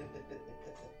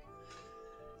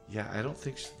 Yeah, I don't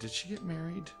think did she get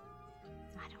married?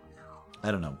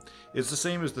 I don't know. It's the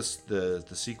same as the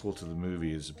sequel to the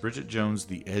movie. Is Bridget Jones: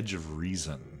 The Edge of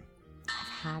Reason?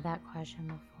 I've had that question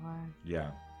before.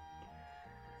 Yeah.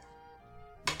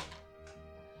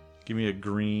 Give me a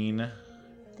green.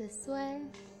 This way?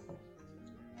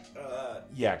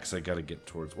 Yeah, because I got to get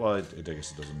towards. Well, I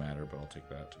guess it doesn't matter, but I'll take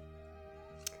that.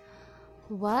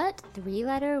 What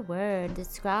three-letter word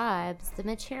describes the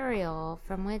material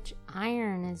from which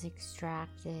iron is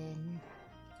extracted?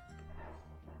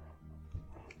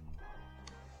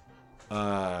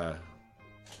 Oh.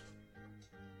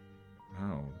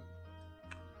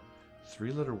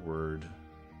 Three-letter word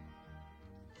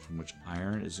from which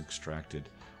iron is extracted.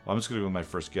 Well, I'm just going to go with my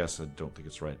first guess. I don't think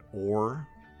it's right. Ore.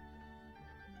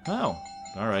 Oh,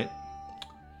 all right.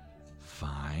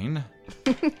 Fine.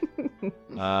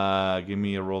 Give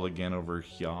me a roll again over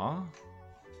here.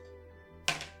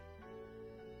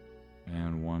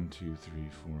 And 1, 2, 3,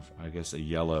 4. I guess a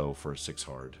yellow for a 6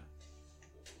 hard.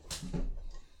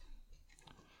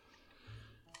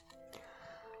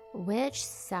 Which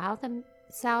South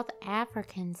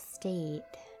African state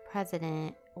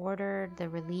president ordered the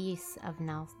release of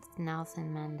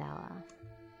Nelson Mandela?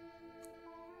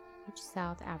 Which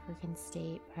South African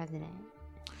state president?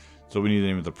 So we need the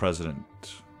name of the president.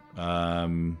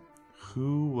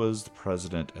 Who was the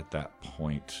president at that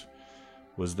point?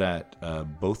 Was that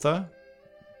Botha?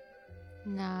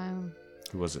 No.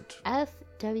 Who was it?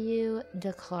 F.W.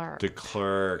 de Klerk. De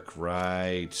Klerk,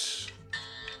 right.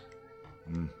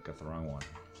 Got the wrong one.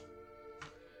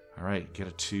 All right, get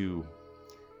a 2.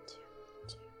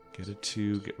 Get a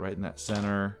 2. Get right in that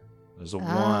center. There's a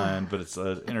 1, but it's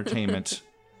entertainment.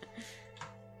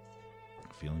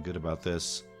 Feeling good about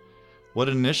this. What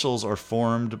initials are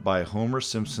formed by Homer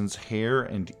Simpson's hair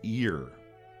and ear?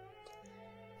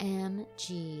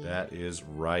 M.G. That is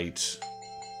right.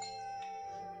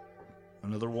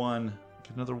 Another 1.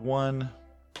 Get another 1.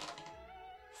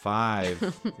 5.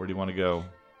 Where do you want to go? 1,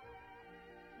 2,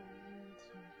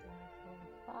 3,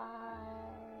 4, 5.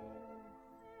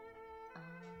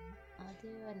 I'll do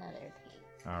another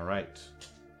pink. All right.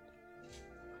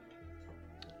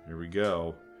 Here we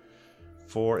go.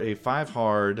 For a 5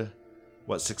 hard,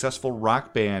 what successful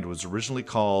rock band was originally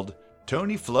called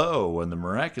Tony Flo and the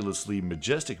Miraculously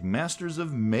Majestic Masters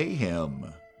of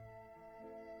Mayhem?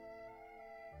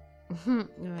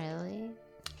 Really?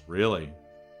 Really?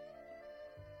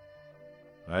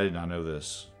 I did not know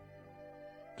this.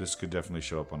 This could definitely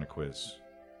show up on a quiz.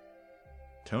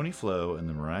 Tony Flo and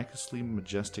the Miraculously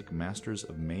Majestic Masters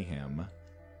of Mayhem.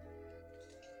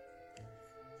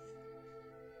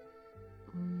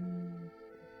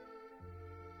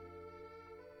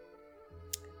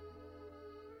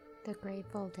 The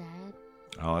Grateful Dead.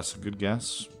 Oh, that's a good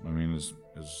guess. I mean,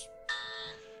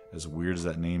 as weird as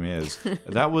that name is,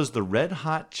 that was the Red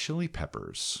Hot Chili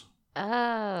Peppers. Oh.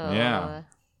 Yeah.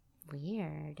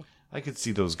 Weird. I could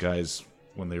see those guys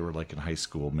when they were like in high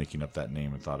school making up that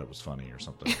name and thought it was funny or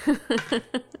something.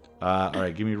 All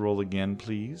right, give me a roll again,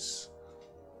 please.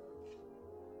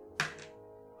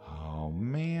 Oh,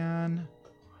 man.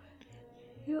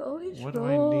 You always What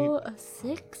roll do I need? a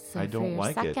 6 I don't for your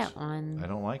like it. second one. I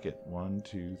don't like it. 1,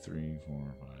 2, 3,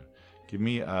 4, 5. Give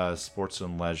me sports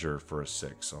and leisure for a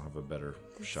 6. I'll have a better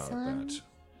This shot one? at that.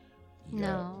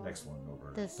 No. Next one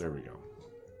over. This There we go.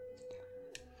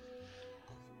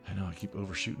 I know, I keep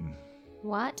overshooting.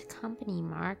 What company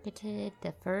marketed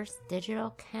the first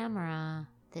digital camera,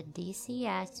 the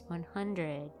DCS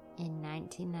 100, in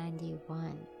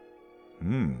 1991?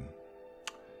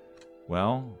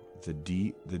 Well,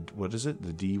 what is it?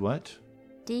 The D what?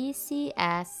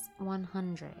 DCS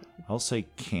 100. I'll say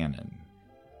Canon.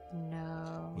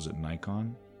 No. Was it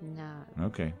Nikon? No.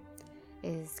 Okay.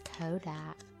 Is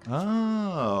Kodak.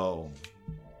 Oh.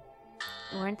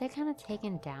 Weren't they kind of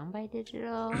taken down by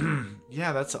digital?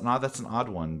 Yeah, that's an odd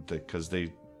one because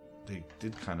they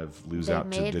did kind of lose They out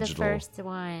to made digital. the first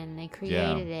one. They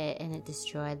created it, and it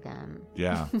destroyed them.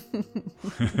 Yeah. Isn't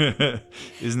that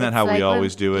It's how we like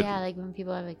always do it? Yeah, like when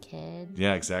people have a kid.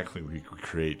 Yeah, exactly. We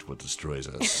create what destroys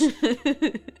us.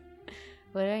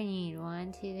 What do I need?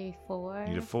 1, 2, 3, 4.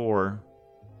 Need a 4.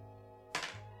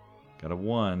 Got a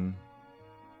 1.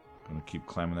 Gonna keep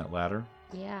climbing that ladder.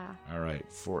 Yeah. All right,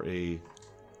 for a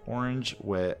orange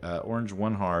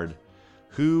 1 hard.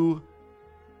 Who?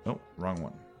 Oh, wrong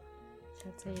one.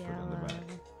 That's a Put it in the yellow. back.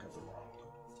 Got the wrong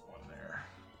one there.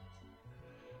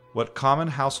 What common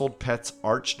household pet's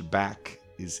arched back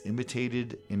is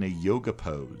imitated in a yoga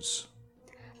pose?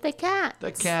 The cat.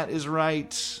 The cat is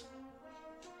right.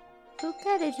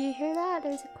 Puka, did you hear that?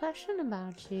 There's a question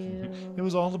about you. It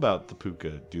was all about the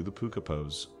puka. Do the puka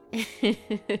pose.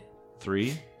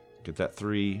 3. Get that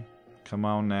 3. Come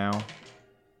on now.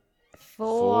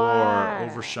 4.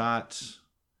 Overshot.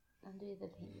 I'll do the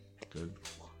pink. Good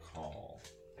call.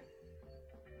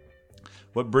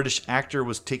 What British actor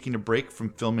was taking a break from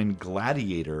filming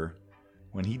Gladiator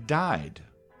when he died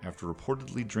after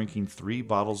reportedly drinking 3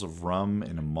 bottles of rum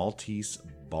in a Maltese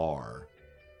bar?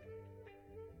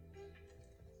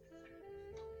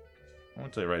 I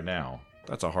want to tell you right now,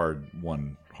 that's a hard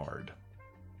one. Hard.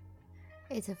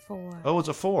 It's a 4. Oh, it's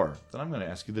a 4. Then I'm going to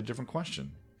ask you the different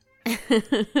question. You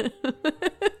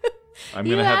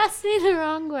asked me the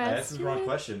wrong question. I asked the wrong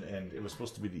question, and it was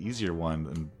supposed to be the easier one,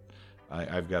 and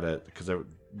I've got to, because I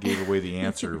gave away the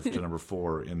answer to number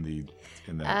 4 in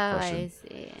that question. I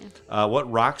see.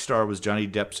 What rock star was Johnny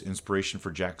Depp's inspiration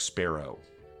for Jack Sparrow?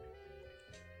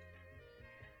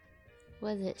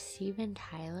 Was it Steven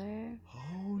Tyler?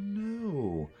 Oh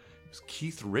no, it was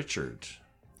Keith Richard.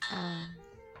 I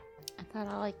thought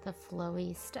I liked the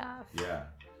flowy stuff. Yeah,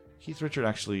 Keith Richard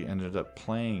actually ended up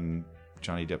playing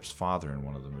Johnny Depp's father in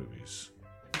one of the movies.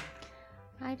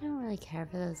 I don't really care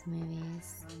for those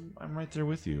movies. I'm right there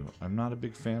with you. I'm not a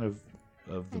big fan of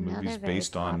the I know movies they're very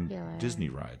based on popular. Disney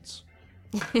rides.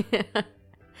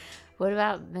 What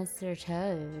about Mr.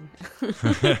 Toad?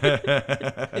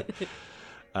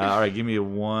 All right, give me a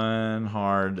 1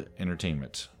 hard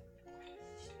entertainment.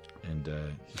 And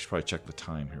you should probably check the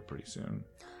time here pretty soon.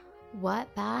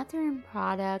 What bathroom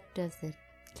product does the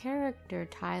character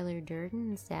Tyler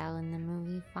Durden sell in the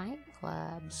movie Fight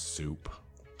Club? Soup.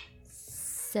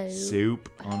 So Soup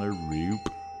on a roop.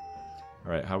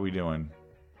 All right, how are we doing?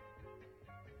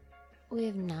 we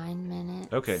have 9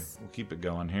 minutes. Okay, we'll keep it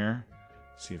going here.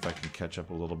 See if I can catch up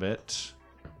a little bit.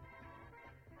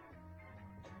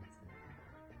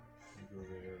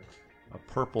 A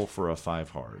purple for a 5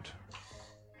 hard.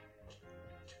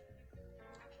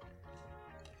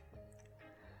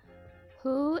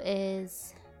 Who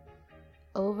is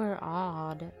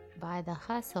overawed by the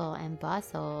hustle and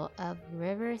bustle of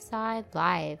riverside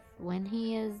life when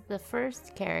he is the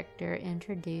first character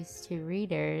introduced to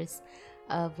readers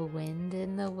of Wind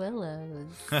in the Willows?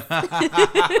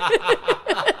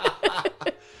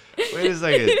 Wait a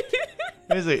second.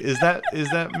 Is that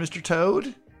Mr.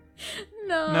 Toad?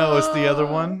 No, it's the other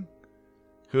one.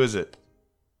 Who is it?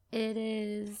 It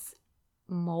is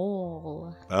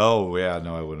Mole. Oh, yeah,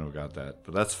 no, I wouldn't have got that.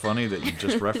 But that's funny that you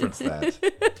just referenced that.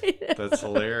 That's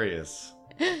hilarious.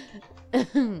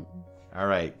 All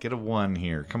right, get a 1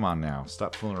 here. Come on now.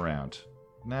 Stop fooling around.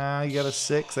 Nah, you got a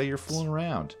 6. Hey, you're fooling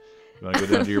around. You want to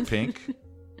go down to your pink?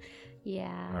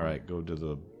 Yeah. All right, go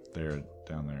to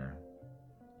down there.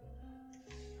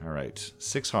 All right,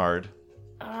 6 hard.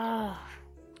 Ugh.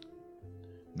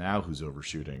 Now who's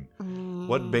overshooting?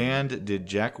 What band did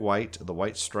Jack White, the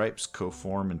White Stripes,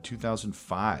 co-form in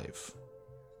 2005?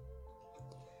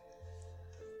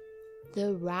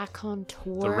 The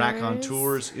Raconteurs. The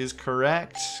Raconteurs is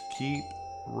correct. Keep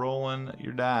rolling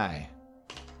your die.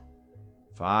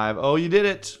 5. Oh, you did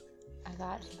it. I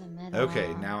got to the middle.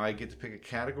 Okay, now I get to pick a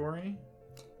category.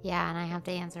 Yeah, and I have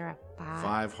to answer a 5.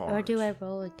 5 hard. Or do I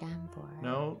roll again for it?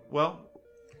 No. Well,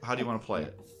 how do you want to play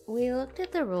it? We looked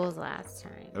at the rules last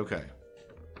time. Okay.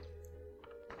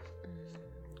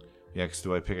 Yeah, 'cause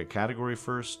do I pick a category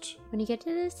first? When you get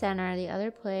to the center, the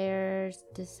other players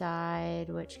decide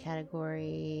which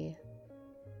category.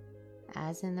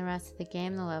 As in the rest of the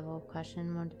game, the level of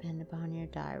question will depend upon your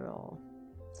die roll.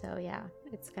 So yeah,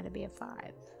 it's going to be a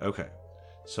 5. Okay.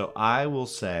 So I will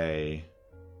say,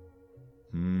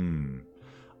 I'm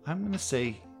going to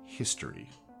say history.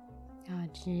 Oh,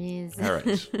 jeez. All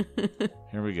right.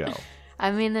 Here we go.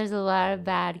 I mean, there's a lot of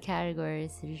bad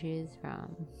categories to choose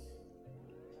from.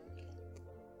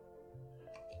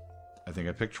 I think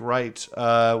I picked right.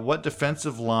 What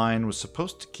defensive line was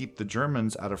supposed to keep the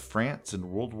Germans out of France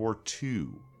in World War II?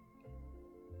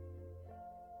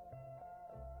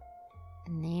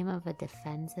 Name of a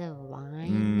defensive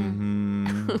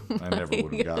line? I never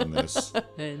would have gotten this.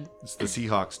 It's the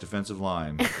Seahawks defensive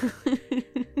line.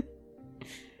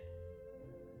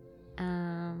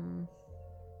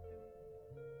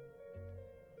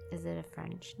 Is it a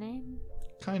French name?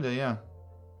 Kinda, yeah.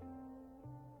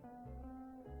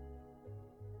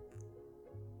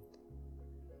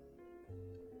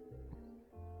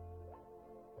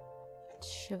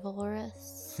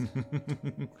 chivalrous.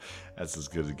 That's as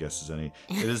good a guess as any.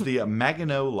 It is the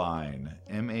Maginot Line.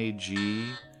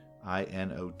 Maginot.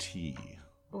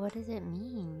 What does it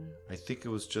mean? I think it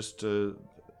was just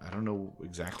I don't know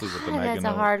exactly what the God, Maginot.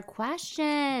 that's a hard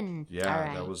question. Yeah, All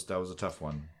right. that was a tough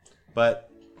one, but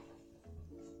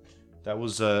that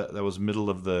was middle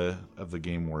of the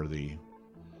game worthy.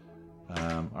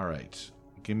 All right,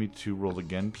 give me 2 roll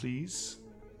again, please.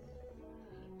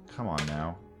 Come on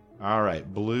now. All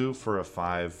right, blue for a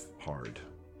 5 hard.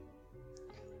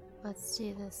 Let's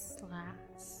do this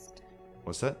last.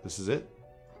 What's that? This is it?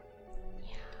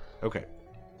 Yeah. Okay.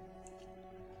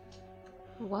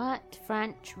 What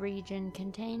French region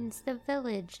contains the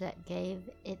village that gave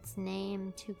its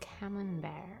name to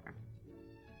Camembert?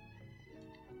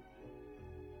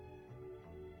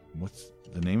 What's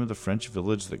the name of the French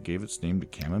village that gave its name to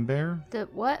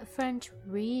Camembert? What French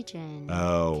region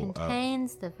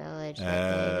contains the village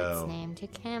that gave its name to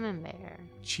Camembert?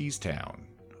 Cheesetown.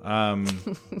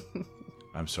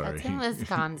 I'm sorry. That's in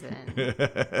Wisconsin.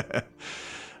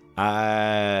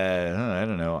 I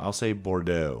don't know. I'll say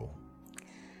Bordeaux.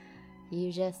 You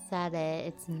just said it.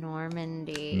 It's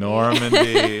Normandy.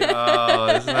 Normandy. Oh,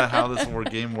 isn't that how this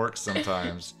game works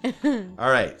sometimes? All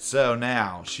right. So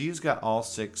now she's got all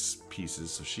 6 pieces,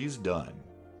 so she's done.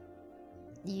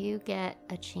 You get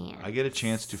a chance. I get a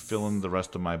chance to fill in the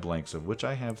rest of my blanks, of which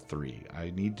I have 3. I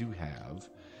need to have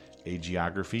a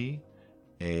geography,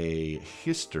 a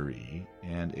history,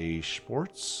 and a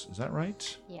sports. Is that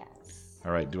right? Yes.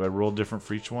 All right. Do I roll different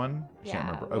for each one? I Yeah, can't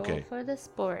remember. roll Okay. for the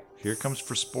sport. Here comes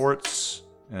for sports,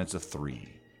 and it's a 3.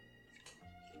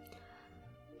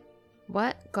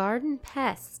 What garden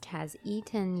pest has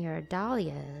eaten your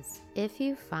dahlias if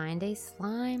you find a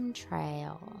slime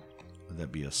trail? Would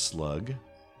that be a slug?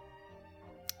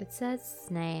 It says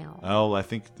snail. Oh, I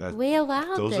think that We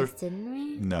allowed those this, are- didn't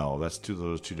we? no. That's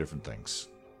those 2 different things.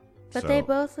 But So- they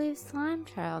both leave slime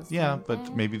trails. Yeah, don't but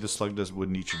they? maybe the slug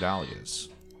wouldn't eat your dahlias.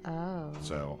 Oh.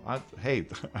 So hey,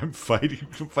 I'm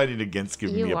fighting against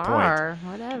giving me You a point. are.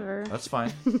 Whatever. That's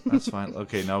fine. That's fine.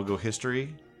 Okay, now I'll go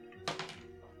history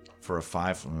for a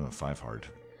 5. 5 hard.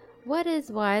 What is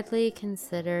widely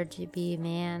considered to be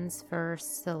man's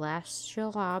first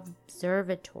celestial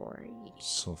observatory?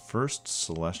 So first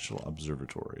celestial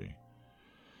observatory.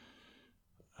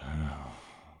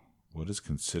 What is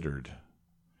considered?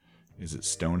 Is it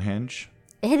Stonehenge?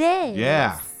 It is.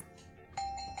 Yeah.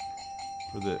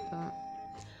 For the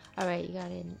All right, you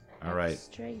got an All right.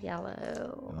 extra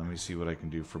yellow. Let me see what I can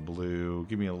do for blue.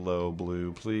 Give me a low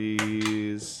blue,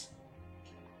 please.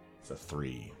 It's a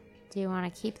 3. Do you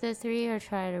want to keep the 3 or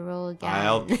try to roll again?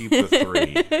 I'll keep the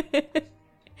 3.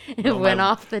 It No, went my-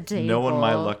 off the table. Knowing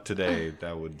my luck today,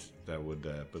 that would.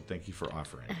 But thank you for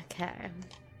offering. Okay.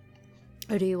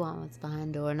 Or do you want what's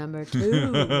behind door number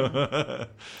 2?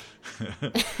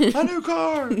 A new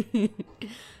car.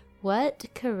 What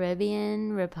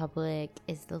Caribbean republic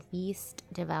is the least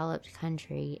developed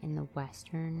country in the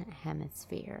Western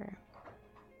Hemisphere?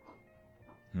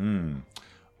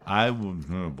 I will.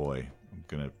 Oh boy,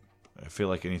 I feel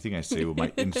like anything I say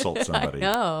might insult somebody.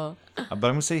 No. But I'm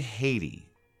gonna say Haiti.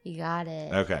 You got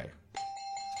it. Okay.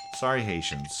 Sorry,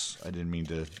 Haitians. I didn't mean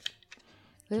to. We have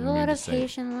didn't a mean lot to of say it.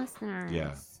 Haitian listeners.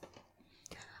 Yeah.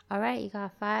 All right, you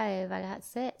got 5. I got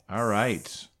 6. All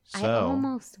right. I So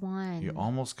almost won. you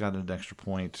almost got an extra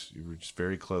point. You were just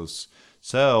very close.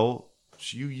 So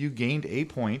you gained a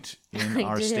point in I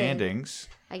our did. standings.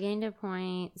 I gained a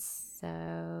point,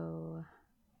 so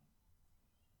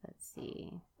let's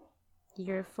see.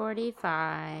 You're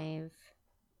 45.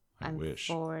 I'm wish.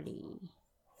 40.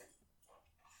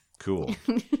 Cool.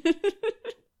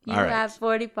 You All right. have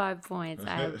 45 points. I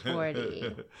have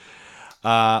 40.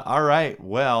 All right.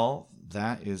 Well,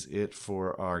 that is it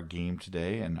for our game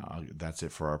today, and that's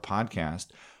it for our podcast.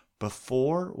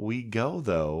 Before we go,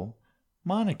 though,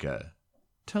 Monica,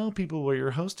 tell people where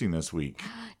you're hosting this week.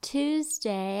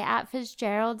 Tuesday at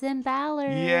Fitzgerald's in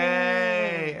Ballard.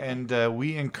 Yay! And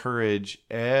we encourage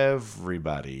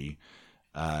everybody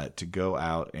to go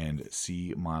out and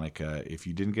see Monica. If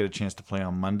you didn't get a chance to play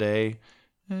on Monday,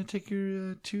 take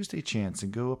your Tuesday chance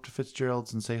and go up to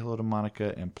Fitzgerald's and say hello to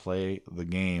Monica and play the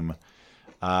game.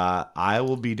 I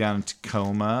will be down in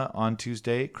Tacoma on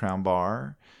Tuesday, Crown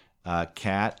Bar.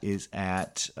 Kat is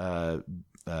at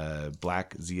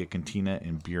Black Zia Cantina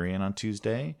in Burien on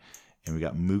Tuesday. And we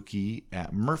got Mookie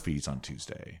at Murphy's on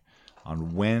Tuesday.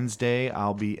 On Wednesday,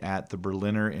 I'll be at the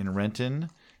Berliner in Renton.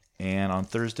 And on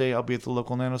Thursday, I'll be at the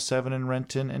local 907 in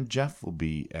Renton. And Jeff will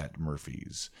be at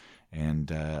Murphy's.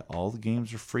 And all the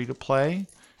games are free to play.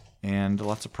 And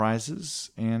lots of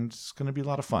prizes. And it's going to be a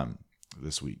lot of fun.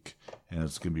 this week. And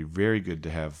it's going to be very good to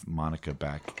have Monica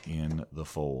back in the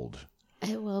fold.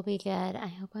 It will be good. I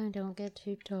hope I don't get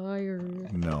too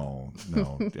tired. No.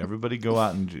 Everybody go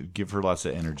out and give her lots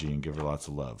of energy and give her lots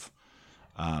of love.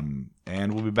 And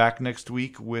we'll be back next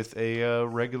week with a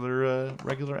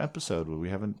regular episode. We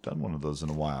haven't done one of those in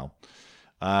a while.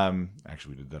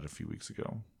 Actually, we did that a few weeks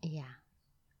ago. Yeah.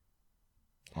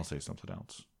 I'll say something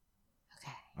else.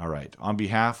 Okay. All right. On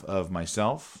behalf of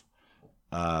myself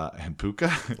and Puka,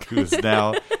 who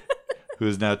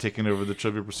is now taking over the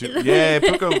Trivia Pursuit. Yay,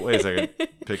 Puka! Wait a second.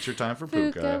 Picture time for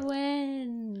Puka. Puka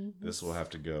wins. This will have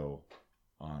to go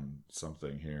on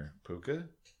something here. Puka,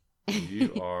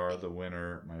 you are the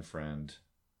winner, my friend.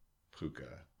 Puka.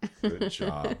 Good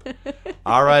job.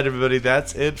 All right, everybody.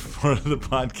 That's it for the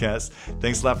podcast.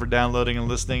 Thanks a lot for downloading and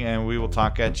listening, and we will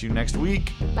talk at you next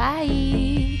week.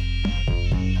 Bye.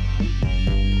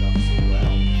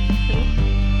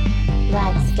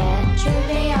 Let's get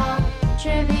trivial,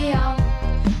 trivial.